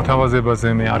ამ შემოთავაზებაზე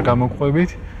მე არ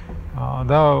გამოყვებით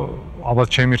და ალბათ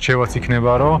ჩემი რჩევაც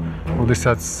იქნება რომ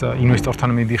ოდესაც ინვესტორთან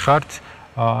მიდიხართ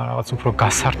რაღაც უფრო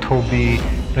გასართობი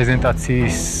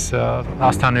პრეზენტაციის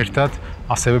ასთან ერთად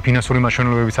ასევე ფინანსური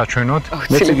მაჩვენებლებიც აჩვენოთ.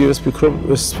 მე იგივეს ვფიქრობ,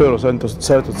 ეს სფერო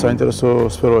საერთოდ საინტერესო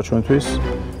სფეროა ჩვენთვის.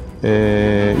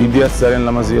 იდეაც ძალიან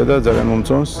ლამაზია და ძალიან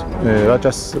მომწონს.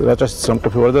 რაჭას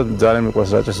სამყოფი ვარ და ძალიან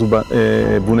მიყვარს რაჭას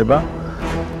ბუნება.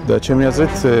 და ჩემი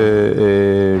აზრით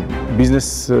ბიზნეს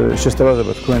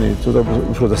შესთავაზება თქვენი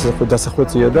უფრო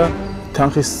დასახვეწია და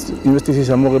თანხის ინვესტიციის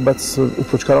ამოღებაც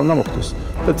უფრო ჩქარა უნდა მოხდეს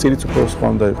და წილიც უფრო სხვა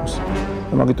უნდა იყოს.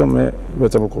 და მაგიტომ მე ვერ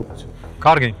წამოყვებით.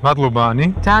 კარგი, მადლობა ანი.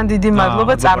 ძალიან დიდი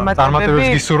მადლობა წარმატებებს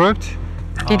გისურვებთ.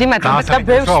 დიდი მადლობა და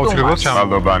ბევრ სტუმარს.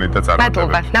 მადლობა ანი და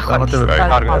მადლობა,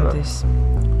 ნახვამდის.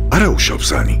 არა უშავს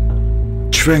ანი.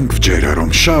 ჩვენ გვჯერა რომ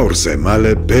შაორზე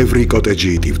მალე ბევრი კოტეჯი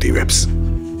იტივტივებს.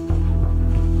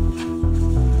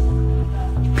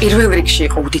 პირველ რიგში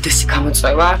იყო უდიდესი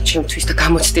გამოწვევა, ჩემთვის და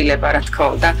გამოცდილება, რა თქმა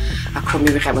უნდა, აქ რომ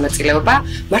მივიღე მონაწილეობა.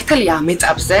 მართალია ამ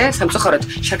ეტაპზე სამწუხაროდ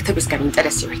შარქთებისგან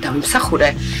ინტერესი ვერ დავიმსახურე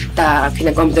და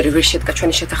ფინა გომდერი ვერ შედგა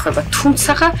ჩვენი შეთანხმება,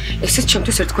 თუმცა ესეც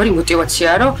ჩემთვის ერთგვარი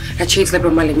мотиваციაა, რომ რაც შეიძლება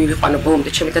მალე მივიყვანო ბოლომდე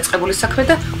ჩემი დაწყებული საქმე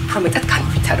და უფრო მეტად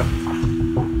განვითარო.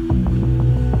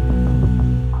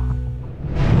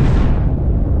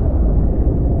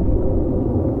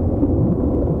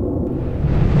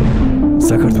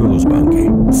 საქართველოს ბანკი,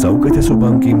 საუკეთესო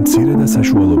ბანკი მცირე და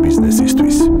საშუალო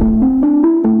ბიზნესისთვის.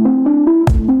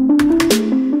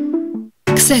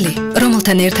 ქსელი,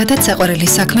 რომელთან ერთადაც საყვარელი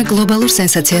საქმე გლობალურ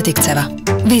სენსაციად იქცევა.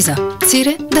 ვიზა,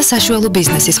 მცირე და საშუალო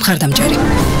ბიზნესის მხარდამჭერი.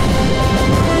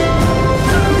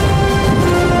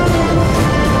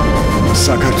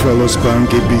 საქართველოს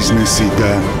ბანკი ბიზნესი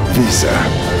და ვიზა.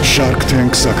 შარქ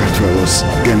თენქ საქართველოს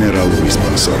გენერალური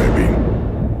სპონსორები.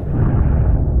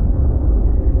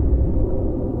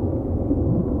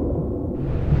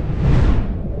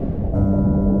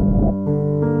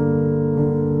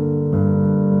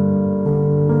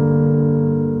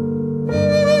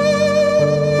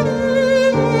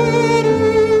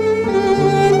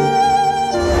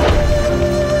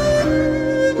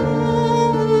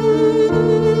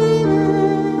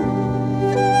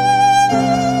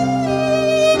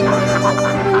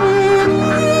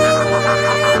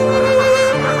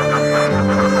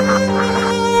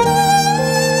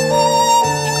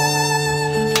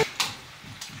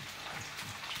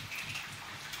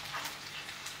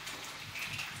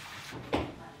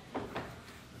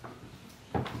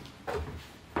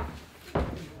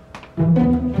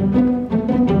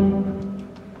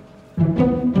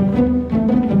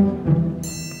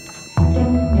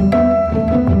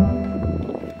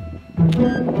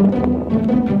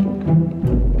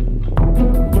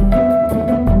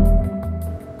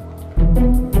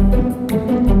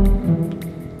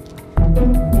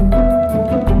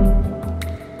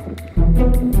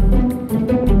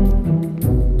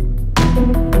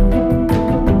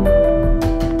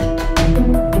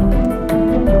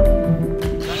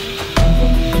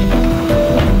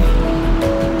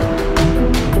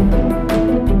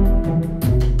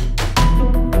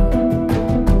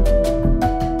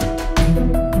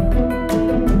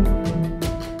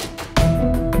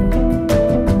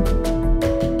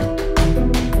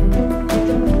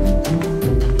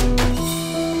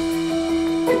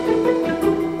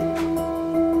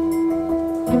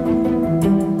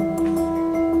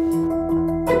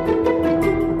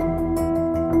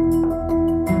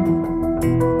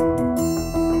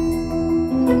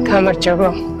 გამარჯობა.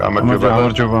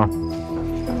 გამარჯობა.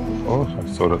 ო,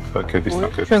 სწორად კეთის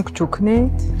ნახეთ. ჩვენ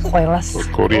გჩუქნით ყველას.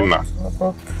 კორინა.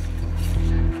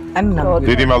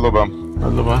 დიდი მადლობა.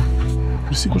 მადლობა.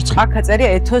 აქ აწერია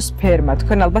ეთოს ფერმა,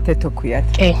 თქვენ ალბათ ეთო ქვიათ.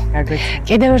 კი.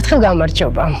 კიდევ ერთხელ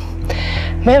გამარჯობა.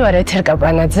 მე ვარ ეთერ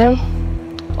კაპანაძე,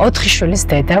 4 შვილის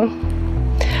დედა,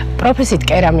 პროფესიით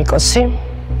კერამიკოსი,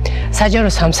 საჯარო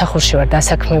სამსახურში ვარ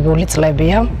დასაქმებული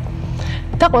წლებია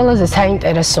და ყველაზე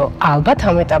საინტერესო ალბათ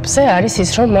ამ ეტაპზე არის ის,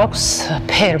 რომ მაქვს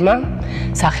ფერმა,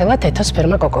 სახელად ეთოს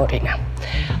ფერმა კოკორინა.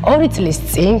 2 წლის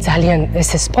წინ ძალიან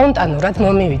ესე სპონტანურად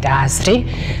მომივიდა აზრი,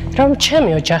 რომ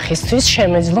ჩემი ოჯახისთვის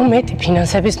შემეძლო მეტი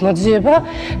ფინანსების მოძიება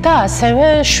და ასევე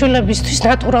შვილებისთვის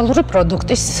ნატურალური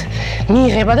პროდუქტის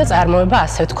მიღება და წარმოება,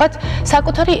 ასე ვთქვათ,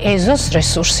 საკუთარი ეზოს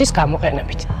რესურსის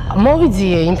გამოყენებით.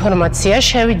 მოვიძიე ინფორმაცია,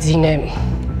 შევიძინე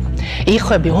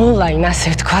იხვები ონლაინ, ასე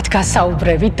ვთქვათ,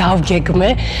 გასაუბრები, დავგეგმე,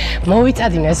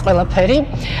 მოვიწადინე ეს ყველაფერი,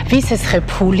 ვისესხე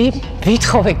ფული,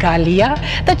 ვითხოვე გალია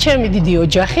და ჩემი დიდი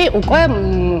ოჯახი უკვე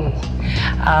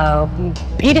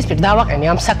პირისპირ დავაყენე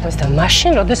ამ საქმესთან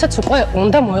მაშინ, როდესაც უკვე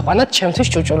უნდა მოეყვანათ ჩემთვის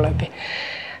ჭუჭულები.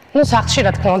 Ну, სახლში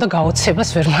რა თქმა უნდა გაოცებას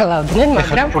ვერ მალავდნენ,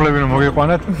 მაგრამ ჭუჭულები რომ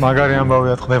მოგეყვანათ, მაგარი ამბავი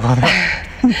ატყდებოდა.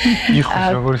 იხოს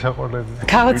როგორი საყვარლები.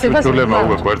 გაოცებას ჭუჭულება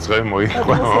უკვე კვერცხები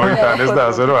მოიყვანეს და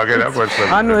ასე რომ აგერა კვერცხები.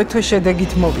 ანუ ეთო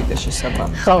შედეგით მოვიდა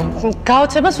შესაბამისად. ხო,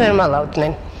 გაოცებას ვერ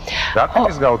მალავდნენ. რა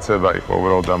ტიპის გაოცება იყო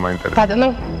უბრალოდ ამაინტერესებს? ბატონო.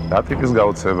 რა ტიპის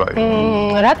გაოცება იყო?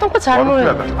 რატომაც არ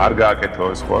მოეყვანა? არ გააკეთო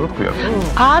ეს ხო არ ვთქვია?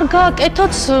 არ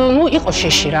გააკეთოც, ну, იყო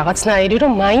შეში რაღაცნაირი,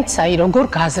 რომ მაინც აი როგორ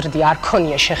გაზრდი, არ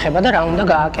ქონია შეხება და რა უნდა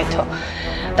გააკეთო.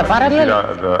 და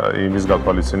პარალელურად იმის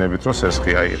გათვალისწინებით რომ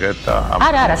სესხი აიღეთ და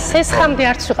არა, სესხამდე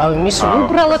არც ვიყავი მის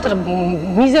უბრალოდ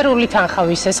მიზერული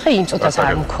თანხავის სესხი იმ წუთას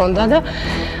არ მქონდა და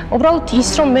უბრალოდ ის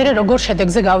რომ მე როგორ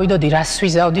შედეგზე გავიდოდი, რას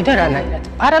ვიზავდი და რანაირად.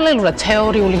 პარალელურად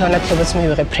თეორიული განათლებაც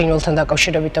მივიღე ფრინველთან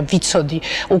დაკავშირებით და ვიცოდი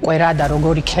უკვე რა და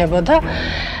როგორ იქნებოდა.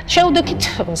 შეუდექით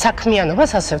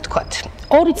საქმიანობას, ასე ვთქვათ.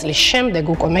 2 წლის შემდეგ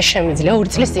უკვე მე შემიძლია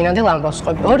 2 წლის წინანდელ ამბავს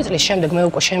ყვები. 2 წლის შემდეგ მე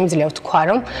უკვე შემიძლია ვთქვა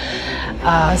რომ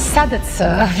სადაც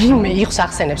ვინმე იხს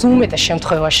ახსენებს უმეტეს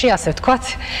შემთხვევაში, ასე ვთქვათ,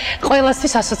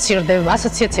 ყველასთვის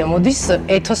ასოციაცია მოდის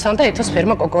ეთოსთან და ეთოს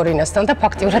ფერმა კოკორინასთან და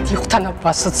ფაქტიურად იხთან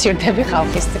ასოცირდები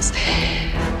ხალხისთვის.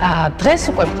 დღეს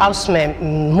უკვე მყავს მე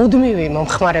მუდმივი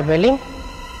მომხმარებელი.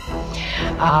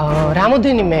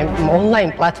 რამოდენიმე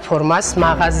ონლაინ პლატფორმას,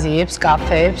 მაღაზიებს,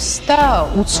 კაფეებს და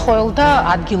უცხოელ და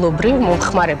ადგილობრივ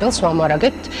მომხმარებელს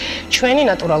ვამარაგეთ ჩვენი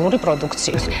ნატურალური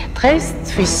პროდუქციის.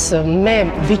 დღესთვის მე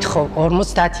ვითხოვ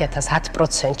 50,000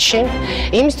 10%-ში,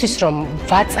 იმისთვის რომ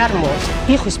ვაწარმოოთ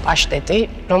იხვის პაშტეტი,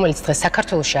 რომელიც დღეს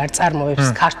საქართველოში არ წარმოებს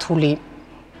ქართული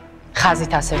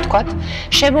ხაზით, ასე ვთქვათ,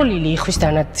 შებოლილი იხვის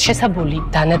შესაბოლი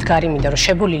დანადგარი მინდა რომ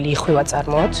შებოლილი იხვი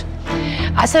ვაწარმოოთ.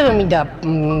 ასევე მინდა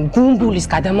ბუმბულის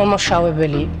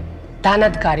გადამამუშავებელი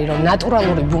დანადგარი რომ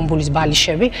ნატურალური ბუმბულის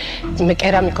ბალიშები, მე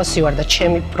კერამიკოსი ვარ და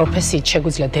ჩემი პროფესიით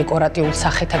შეგვიძლია დეკორატიულ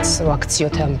სახეთაც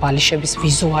ვაქციოთ ამ ბალიშების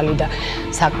ვიზუალი და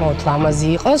საკმაოდ ლამაზი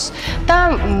იყოს და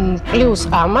პლუს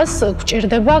ამას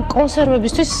გვჭირდება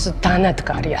კონსერვებისთვის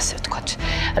დანადგარი, ასე ვთქვათ,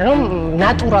 რომ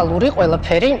ნატურალური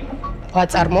ყველაფერი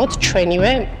ვაწარმოოთ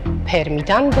ჩვენივე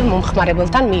ფერმიდან და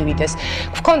მომხმარებელთან მივიდეს.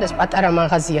 გვქონდეს პატარა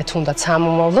მაღაზია თუნდაც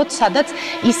ამომავლოდ, სადაც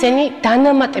ისინი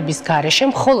დანამატების გარეშე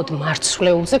მხოლოდ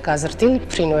მარცვლეულზე გაზრდილ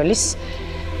ფრინველის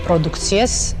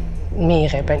პროდუქციას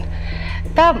მიიღებენ.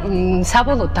 და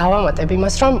საბოლოოდ დავამატებ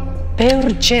იმას, რომ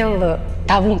ბევრჯერ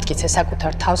დავუმტკიცე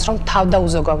საკუთარ თავს, რომ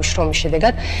თავდაუზოგავი შრომის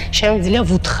შედეგად შემიძლია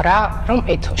ვუთხრა, რომ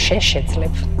ეთო შენ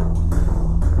შეძლებ.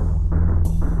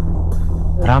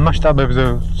 რა მასშტაბებზე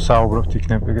საუბრობთ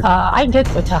იქნებ ეგეთ? აი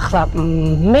გეტყვით ახლა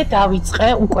მე დავიწყე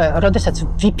უკვე, როდესაც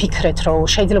ვიფიქრეთ, რომ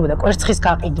შეიძლება კვერცხის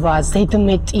გაყიდვა,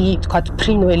 ზედმეტი, თქვათ,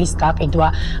 ფრინველის გაყიდვა,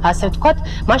 ასე ვთქვათ,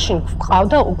 მაშინ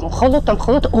გვყავდა მხოლოდ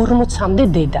 40-მდე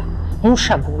დედა.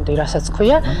 მუშაგუნდი, რასაც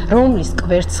ქვია, რომლის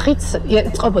კვერცხიც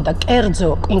იწყებოდა კერძო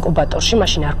ინკუბატორში,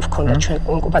 მაშინ არ გვქონდა ჩვენ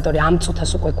ინკუბატორი, ამ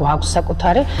წუთას უკვე გვაქვს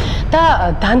საკუთარი და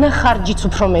დანახარჯიც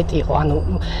უფრო მეტი იყო, ანუ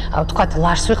ვთქვათ,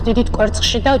 ლარს ვიხდიდით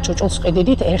კვერცხში და ჭუჭულს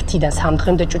ვყიდიდით 1-დან 3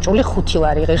 დღემდე ჭუჭული 5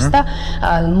 ლარი ღირს და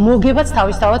მოგებაც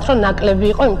თავისთავად რომ ნაკლები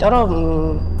იყო, იმიტომ რომ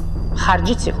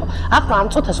ხარჯიც იყო. ახლა ამ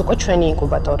წუთას უკვე ჩვენი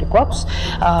ინკუბატორი გვაქვს,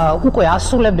 უკვე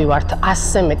ასულები ვართ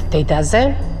 100-ზე მეტ დედაზე.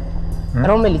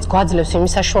 რომელიც გვაძლევს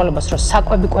იმის საშუალებას, რომ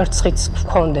საკვები კვერცხიც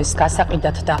გქონდეს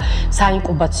გასაყიდად და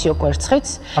საინკუბაციო კვერცხიც.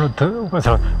 ანუ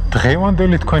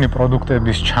დღევანდელი თქვენი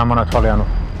პროდუქტების ჩამონათვალი, ანუ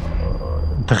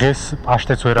დღეს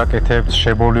პაშტეტს ვერ აკეთებთ,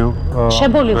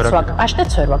 შებოლილს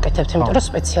პაშტეტს ვერ ვაკეთებთ, იმიტომ რომ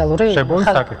სპეციალური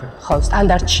ხო,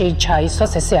 სტანდარტში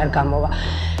ჩაისვას ესე არ გამოვა.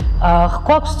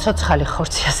 გვაქვს ცოცხალი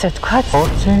ხორცი, ასე ვთქვათ.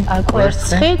 ხორცი,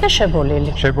 კვერცხი და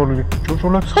შებოლილი. შებოლილი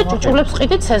ჭუჭულებს ხარ? ჭუჭულებს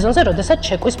ყიდით სეზონზე, როდესაც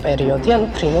ჩეკვის პერიოდი, ანუ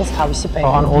ფრინველს თავისი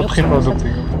პერიოდი. ანუ 4 პროდუქტი.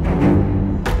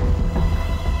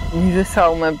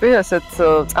 მივესალმები ასეთ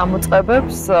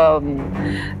წამოწყებებს.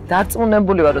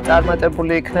 დარწმუნებული ვარ, რომ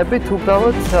წარმატებული იქნებით,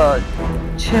 უბრალოდ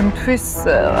ჩემთვის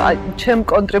ჩემ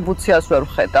კონტრიბუციას ვერ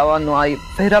ვხედავ, ანუ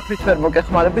ვერაფრით ვერ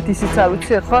მოგეხმარებით, ისიც არ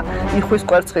ვიცი, ახლა იხვის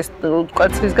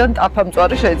კვერცხისგან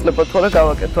ტაფამწვარი შეიძლება თორე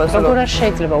გავაკეთო ასე რომ. როგორ არ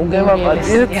შეიძლება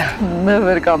უგემრიელია. მე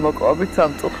ვერ გამოყვებით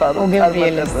ამ წუხარო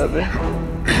წარმატებები.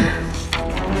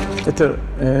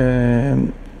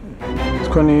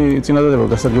 თქვენი წინადადება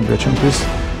გასაგებია ჩემთვის.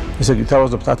 ესე იგი,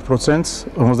 თავაზობთ 10%-ს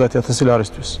 50000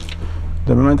 ლარისთვის.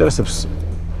 და მე მაინტერესებს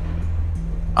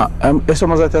ეს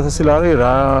 50000 ლარი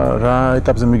რა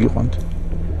ეტაპზე მიგიყვანთ?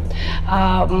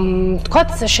 თქვათ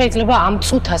შეიძლება ამ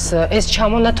წუთას ეს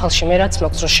ჩამონათვალში მე რაც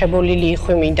მაქვს რომ შებოლილი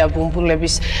იხვი მინდა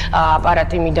ბუმბულების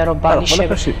აპარატი მინდა რომ ბალი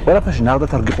ყველაფერში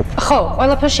ნაღდად არ გიყოფ. ხო,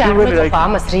 ყველაფერში არ მეგობრა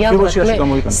ამას რეალურად მე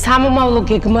სამომავლო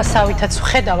გეგმასავითაც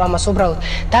ვხედავ ამას უბრალოდ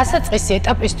დასაწყისი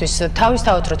ეტაპისთვის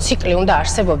თავისთავად რომ ციკლი უნდა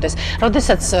არსებობდეს.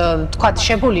 როდესაც თქვათ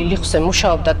შებოლილი იხვზე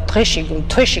მუშაობდა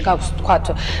თვეში გაქვს თქვათ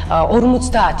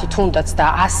 50 თუნდაც და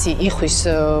 100 იხვის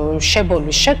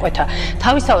შებოლის შეკვეთა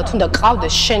თავისთავად უნდა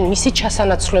ყავდეს შენ მისი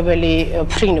ჩასანაცვლებელი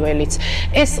ფრინველიც.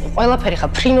 ეს ყველაფერი ხა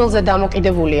ფრინველზე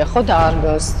დამოკიდებულია, ხო და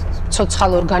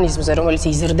ცოცხალ ორგანიზმზე, რომელიც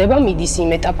იზრდება, მიდის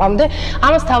იმ ეტაპამდე,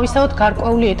 ამას თავისთავად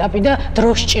გარკვეული ეტაპი და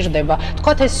დრო სჭირდება.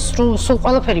 თქვათ ეს სულ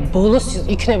ყველაფერი ბოლოს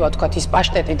იქნება, თქვათ ის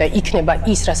პაშტეტი და იქნება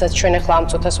ის, რასაც ჩვენ ახლა ამ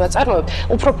წუთას ვაწარმოებთ,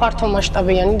 უფრო ფართო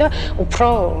მასშტაბიანი და უფრო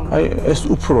ეს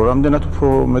უფრო რამდენად უფრო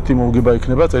მეტი მოგება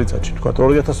იქნება წელიწადში, თქვათ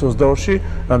 2022-ში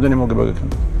რამდენი მოგება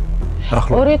გექნება?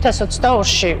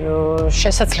 2022-ში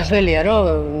შესაძლებელია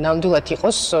რომ ნამდვილად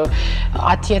იყოს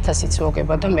 10000-იც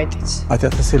მოგება და მეტიც.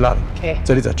 10000 ლარი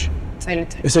წელიწადში.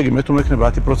 ესე იგი მე თუ მექნება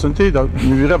 10% და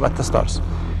მივიღებ 1000 ლარს.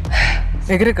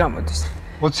 ეგრე გამოდის.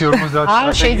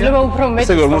 20-50 შეიძლება უფრო მეტი.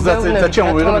 ესე იგი 50 წელიწადში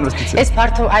მოვიღებ ინვესტიცია. ეს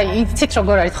ფართო, იცით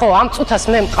როგორ არის, ხო, ამ წუთას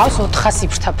მე მყავს 400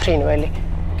 ბრთა ფრინველი.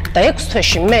 და 6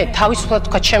 თვეში მე თავისუფლად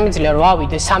თქვა შემიძლია რომ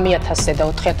ავიდე 3000-ზე და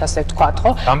 4000-ზე თქვა, ხო?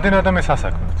 რამდენ ადამიანს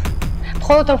ასაქმებთ?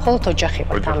 მხოლოდ ოჯახი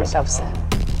ვართ ამ ეტაპზე.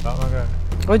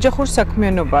 ოჯახური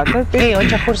საქმიანობაა და კი,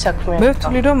 ოჯახური საქმიანობა. მე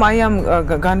ვთვლი რომ აი ამ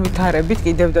განვითარებით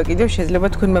კიდევ და კიდევ შეიძლება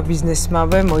თქვენმა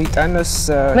ბიზნესმავე მოიტანოს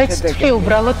შედეგი. მე ვთვლი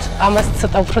უბრალოდ ამას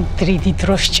ცოტა უფრო დიდი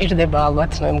დრო სჭირდება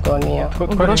ალბათ მე მგონია.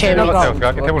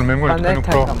 გაკეთებული მე მგონი თქვენ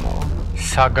უფრო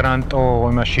საგრანტო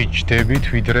იმაში ჯდებით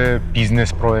ვიდრე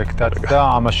ბიზნეს პროექტად და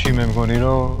ამაში მე მგონი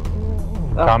რომ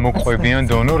გამოყვებიან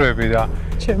დონორები და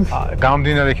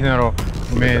გამომდინარე იქიდან რომ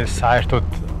მე საერთოდ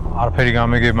არაფერი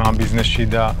გამეგება ამ ბიზნესში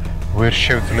და ვერ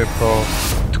შევძლებ რომ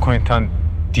თქვენთან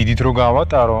დიდი დრო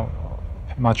გავატარო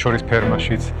მათ შორის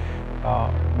ფერმაშიც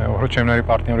მე უფრო ჩემნარი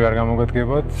პარტნიორი არ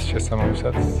გამოგადგებათ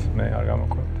შესაბამისად მე არ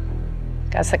გამოყვებ.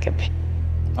 გასაკები.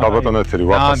 ალბათ ეთერი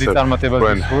ვაფასებ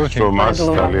რომ მას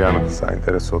ძალიან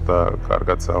საინტერესო და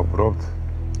კარგად საუბრობთ.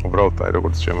 უბრალოდ აი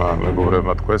როგორც ჩემმა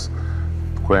მეგობრებმა თქვეს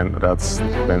თქვენ რაც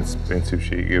თქვენს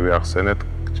პრინციპში იგივე ახსენეთ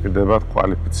ჭირდებათ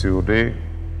კვალიფიციური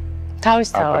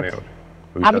თავისთავად.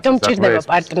 ამიტომ ჭირდება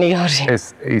პარტნიორი. ეს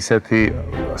ისეთი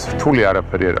რთული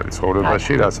არაფერი არ არის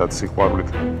ცხოვრებაში, რასაც სიყვარულით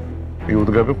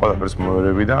მიუდგები, ყველაფერს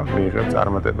მოერევი და მიიღებ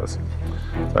წარმატებას.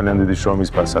 ძალიან დიდი შრომის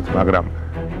ფასად, მაგრამ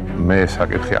მე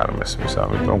საკითხი არ მესმის,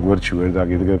 ამიტომ გვერდში ვერ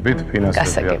დაგიდგებით,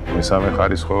 ფინანსებია მესამე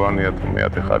ხარისხოვანია თუ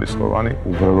მეათე ხარისხოვანი,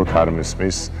 უბრალოდ არ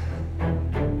მესმის.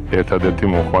 ერთადერთი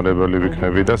მოხმარებელი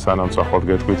ვიქნები და სანამ წახვალ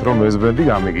გეტყვით რომ მეზბენდი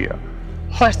გამიგია.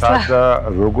 მართლა და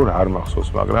როგორ არ მახსოვს,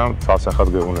 მაგრამ თვალსახად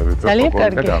გეუბნებით რომ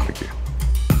პრობლემა გამიგია.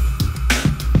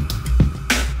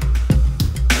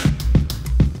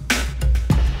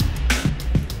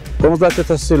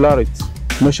 $50000 ლარით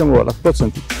მე შემოვალ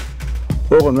 10%.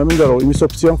 ოღონდ მე მინდა რომ იმის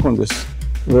ოფცია მქონდეს,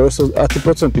 რომ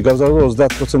 10% გავზარდო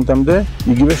 30%-მდე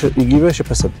იგივე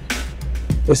შეფასებით.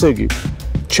 ესე იგი,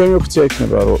 ჩემი ოფცია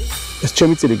იქნება რომ ეს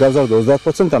ჩემი წილი გავზარდო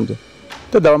 30%-მდე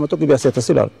და დავამატო კიდე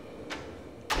 100000 ლარი.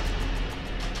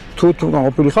 თუ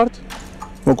გაყოფილი ხართ,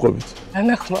 მოყვებით.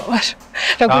 ანახმოვარ.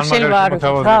 როგორ შეიძლება არ ვიცი.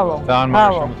 ბრავო.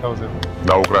 შემოთავაზებ.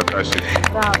 დაუკრატაში.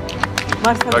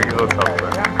 მართლა გაგილოცავ.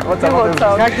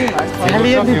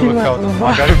 ძალიან დიდი მადლობა.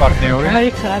 მაგარი პარტნიორი. აი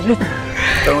ხარით.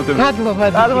 მადლობა.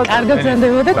 კარგად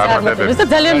გრძნდებოდა წარმატებას და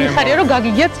ძალიან მიხარია რომ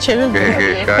გაგიგიათ ჩემი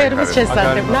ფერმის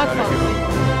შესახებ. ნახავთ.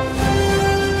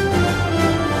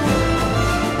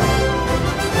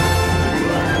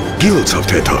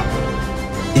 გილოცავთ ეთო.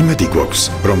 იმედი გვაქვს,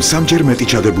 რომ სამჯერ მეტი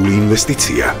ჩადებული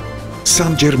ინვესტიცია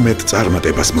სამჯერ მეტ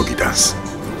წარმატებას მოგიტანს.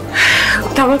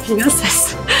 დავაფინანსეს.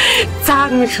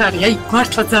 ძალიან მიხარია,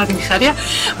 მართლა ძალიან მიხარია.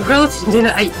 უბრალოდ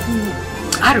აი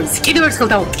არ ვიცი, კიდევ ერთხელ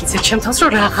დავუკითხეთ ჩემთავს,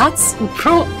 რომ რაღაც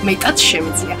უფრო მეტად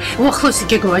შემიძლია. უახლოესი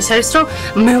გეგმა ის არის, რომ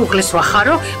მეუღლეს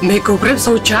ვახარო, მეგობრებს,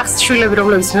 ოჯახს, შვილები,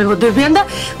 რომლებიც მელოდებიან და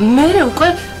მე უკვე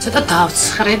ცოტა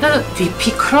დავცხრე და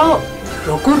ვიფიქრო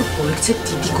როგორ მოიქცეთ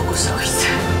დიდი გოგოსავის.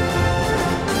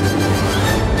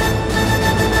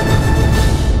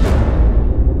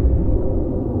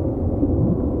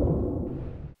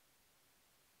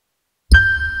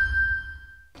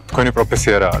 თქვენი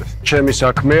პროფესია რა არის? ჩემი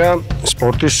საქმეა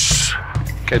სპორტის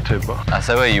კეთება.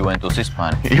 ასევე იუვენტუსის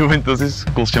ფანი. იუვენტუსის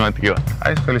გულშემატკივარი.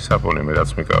 აი ეს ხელი საფონი მე რაც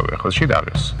მიკავია, ხო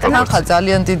შედაღეს. თანხა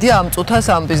ძალიან დიდია ამ წუთას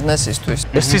ამ ბიზნესისთვის.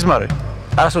 ეს სიზმარე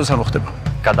არასოდეს არ მოხდება.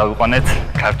 გადავიყვანეთ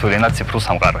ქართული ენა ციფრულ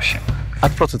სამყაროში.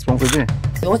 10% მომკვიდრი?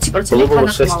 20%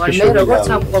 თანხმობა ვარ მე როგორც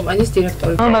ამ კომპანიის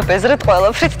დირექტორი. მომაპეზრეთ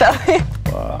ყველაფრით დავი.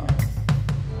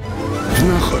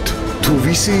 ვნახოთ, თუ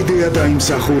ვისი იდეა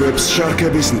დაიმსახურებს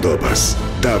შარქების ნდობას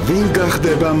და ვინ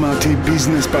გახდება მათი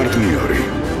ბიზნეს პარტნიორი.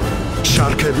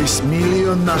 შარქების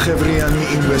მილიონნახევრიანი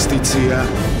ინვესტიცია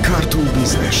ქართულ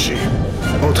ბიზნესში.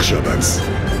 ოთხშაბათს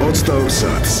 22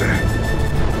 საათზე.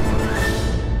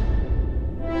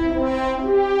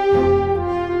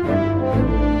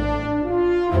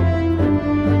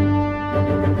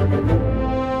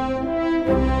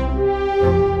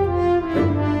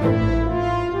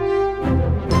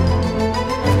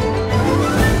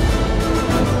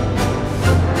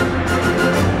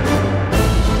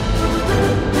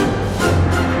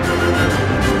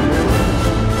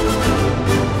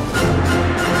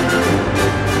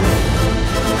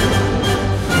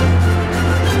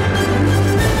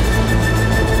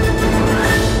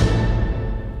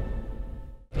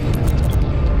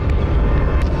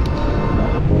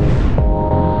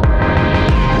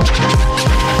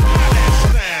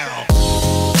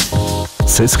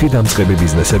 სესხი დამწყები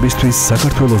ბიზნესებისთვის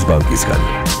საქართველოს ბანკისგან.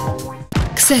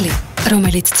 ქსელი,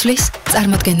 რომელიც ცვლის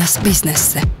წარმოდგენას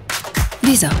ბიზნესზე.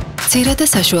 ვიზა, მცირე და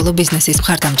საშუალო ბიზნესის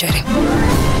მხარდამჭერი.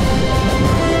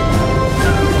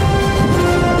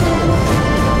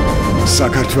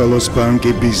 საქართველოს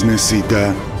ბანკი ბიზნესი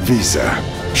და ვიზა.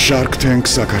 შარქ თენქ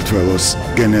საქართველოს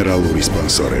გენერალური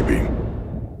სპონსორები.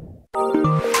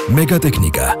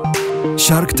 მეგატექნიკა.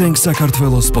 შარქ თენქ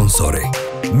საქართველოს სპონსორი.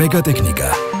 მეგატექნიკა.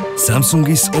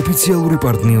 Samsung-ის ოფიციალური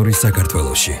პარტნიორი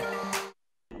საქართველოში.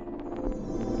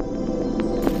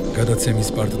 გადაცემის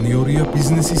პარტნიორია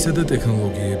ბიზნესისა და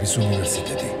ტექნოლოგიების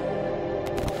უნივერსიტეტი.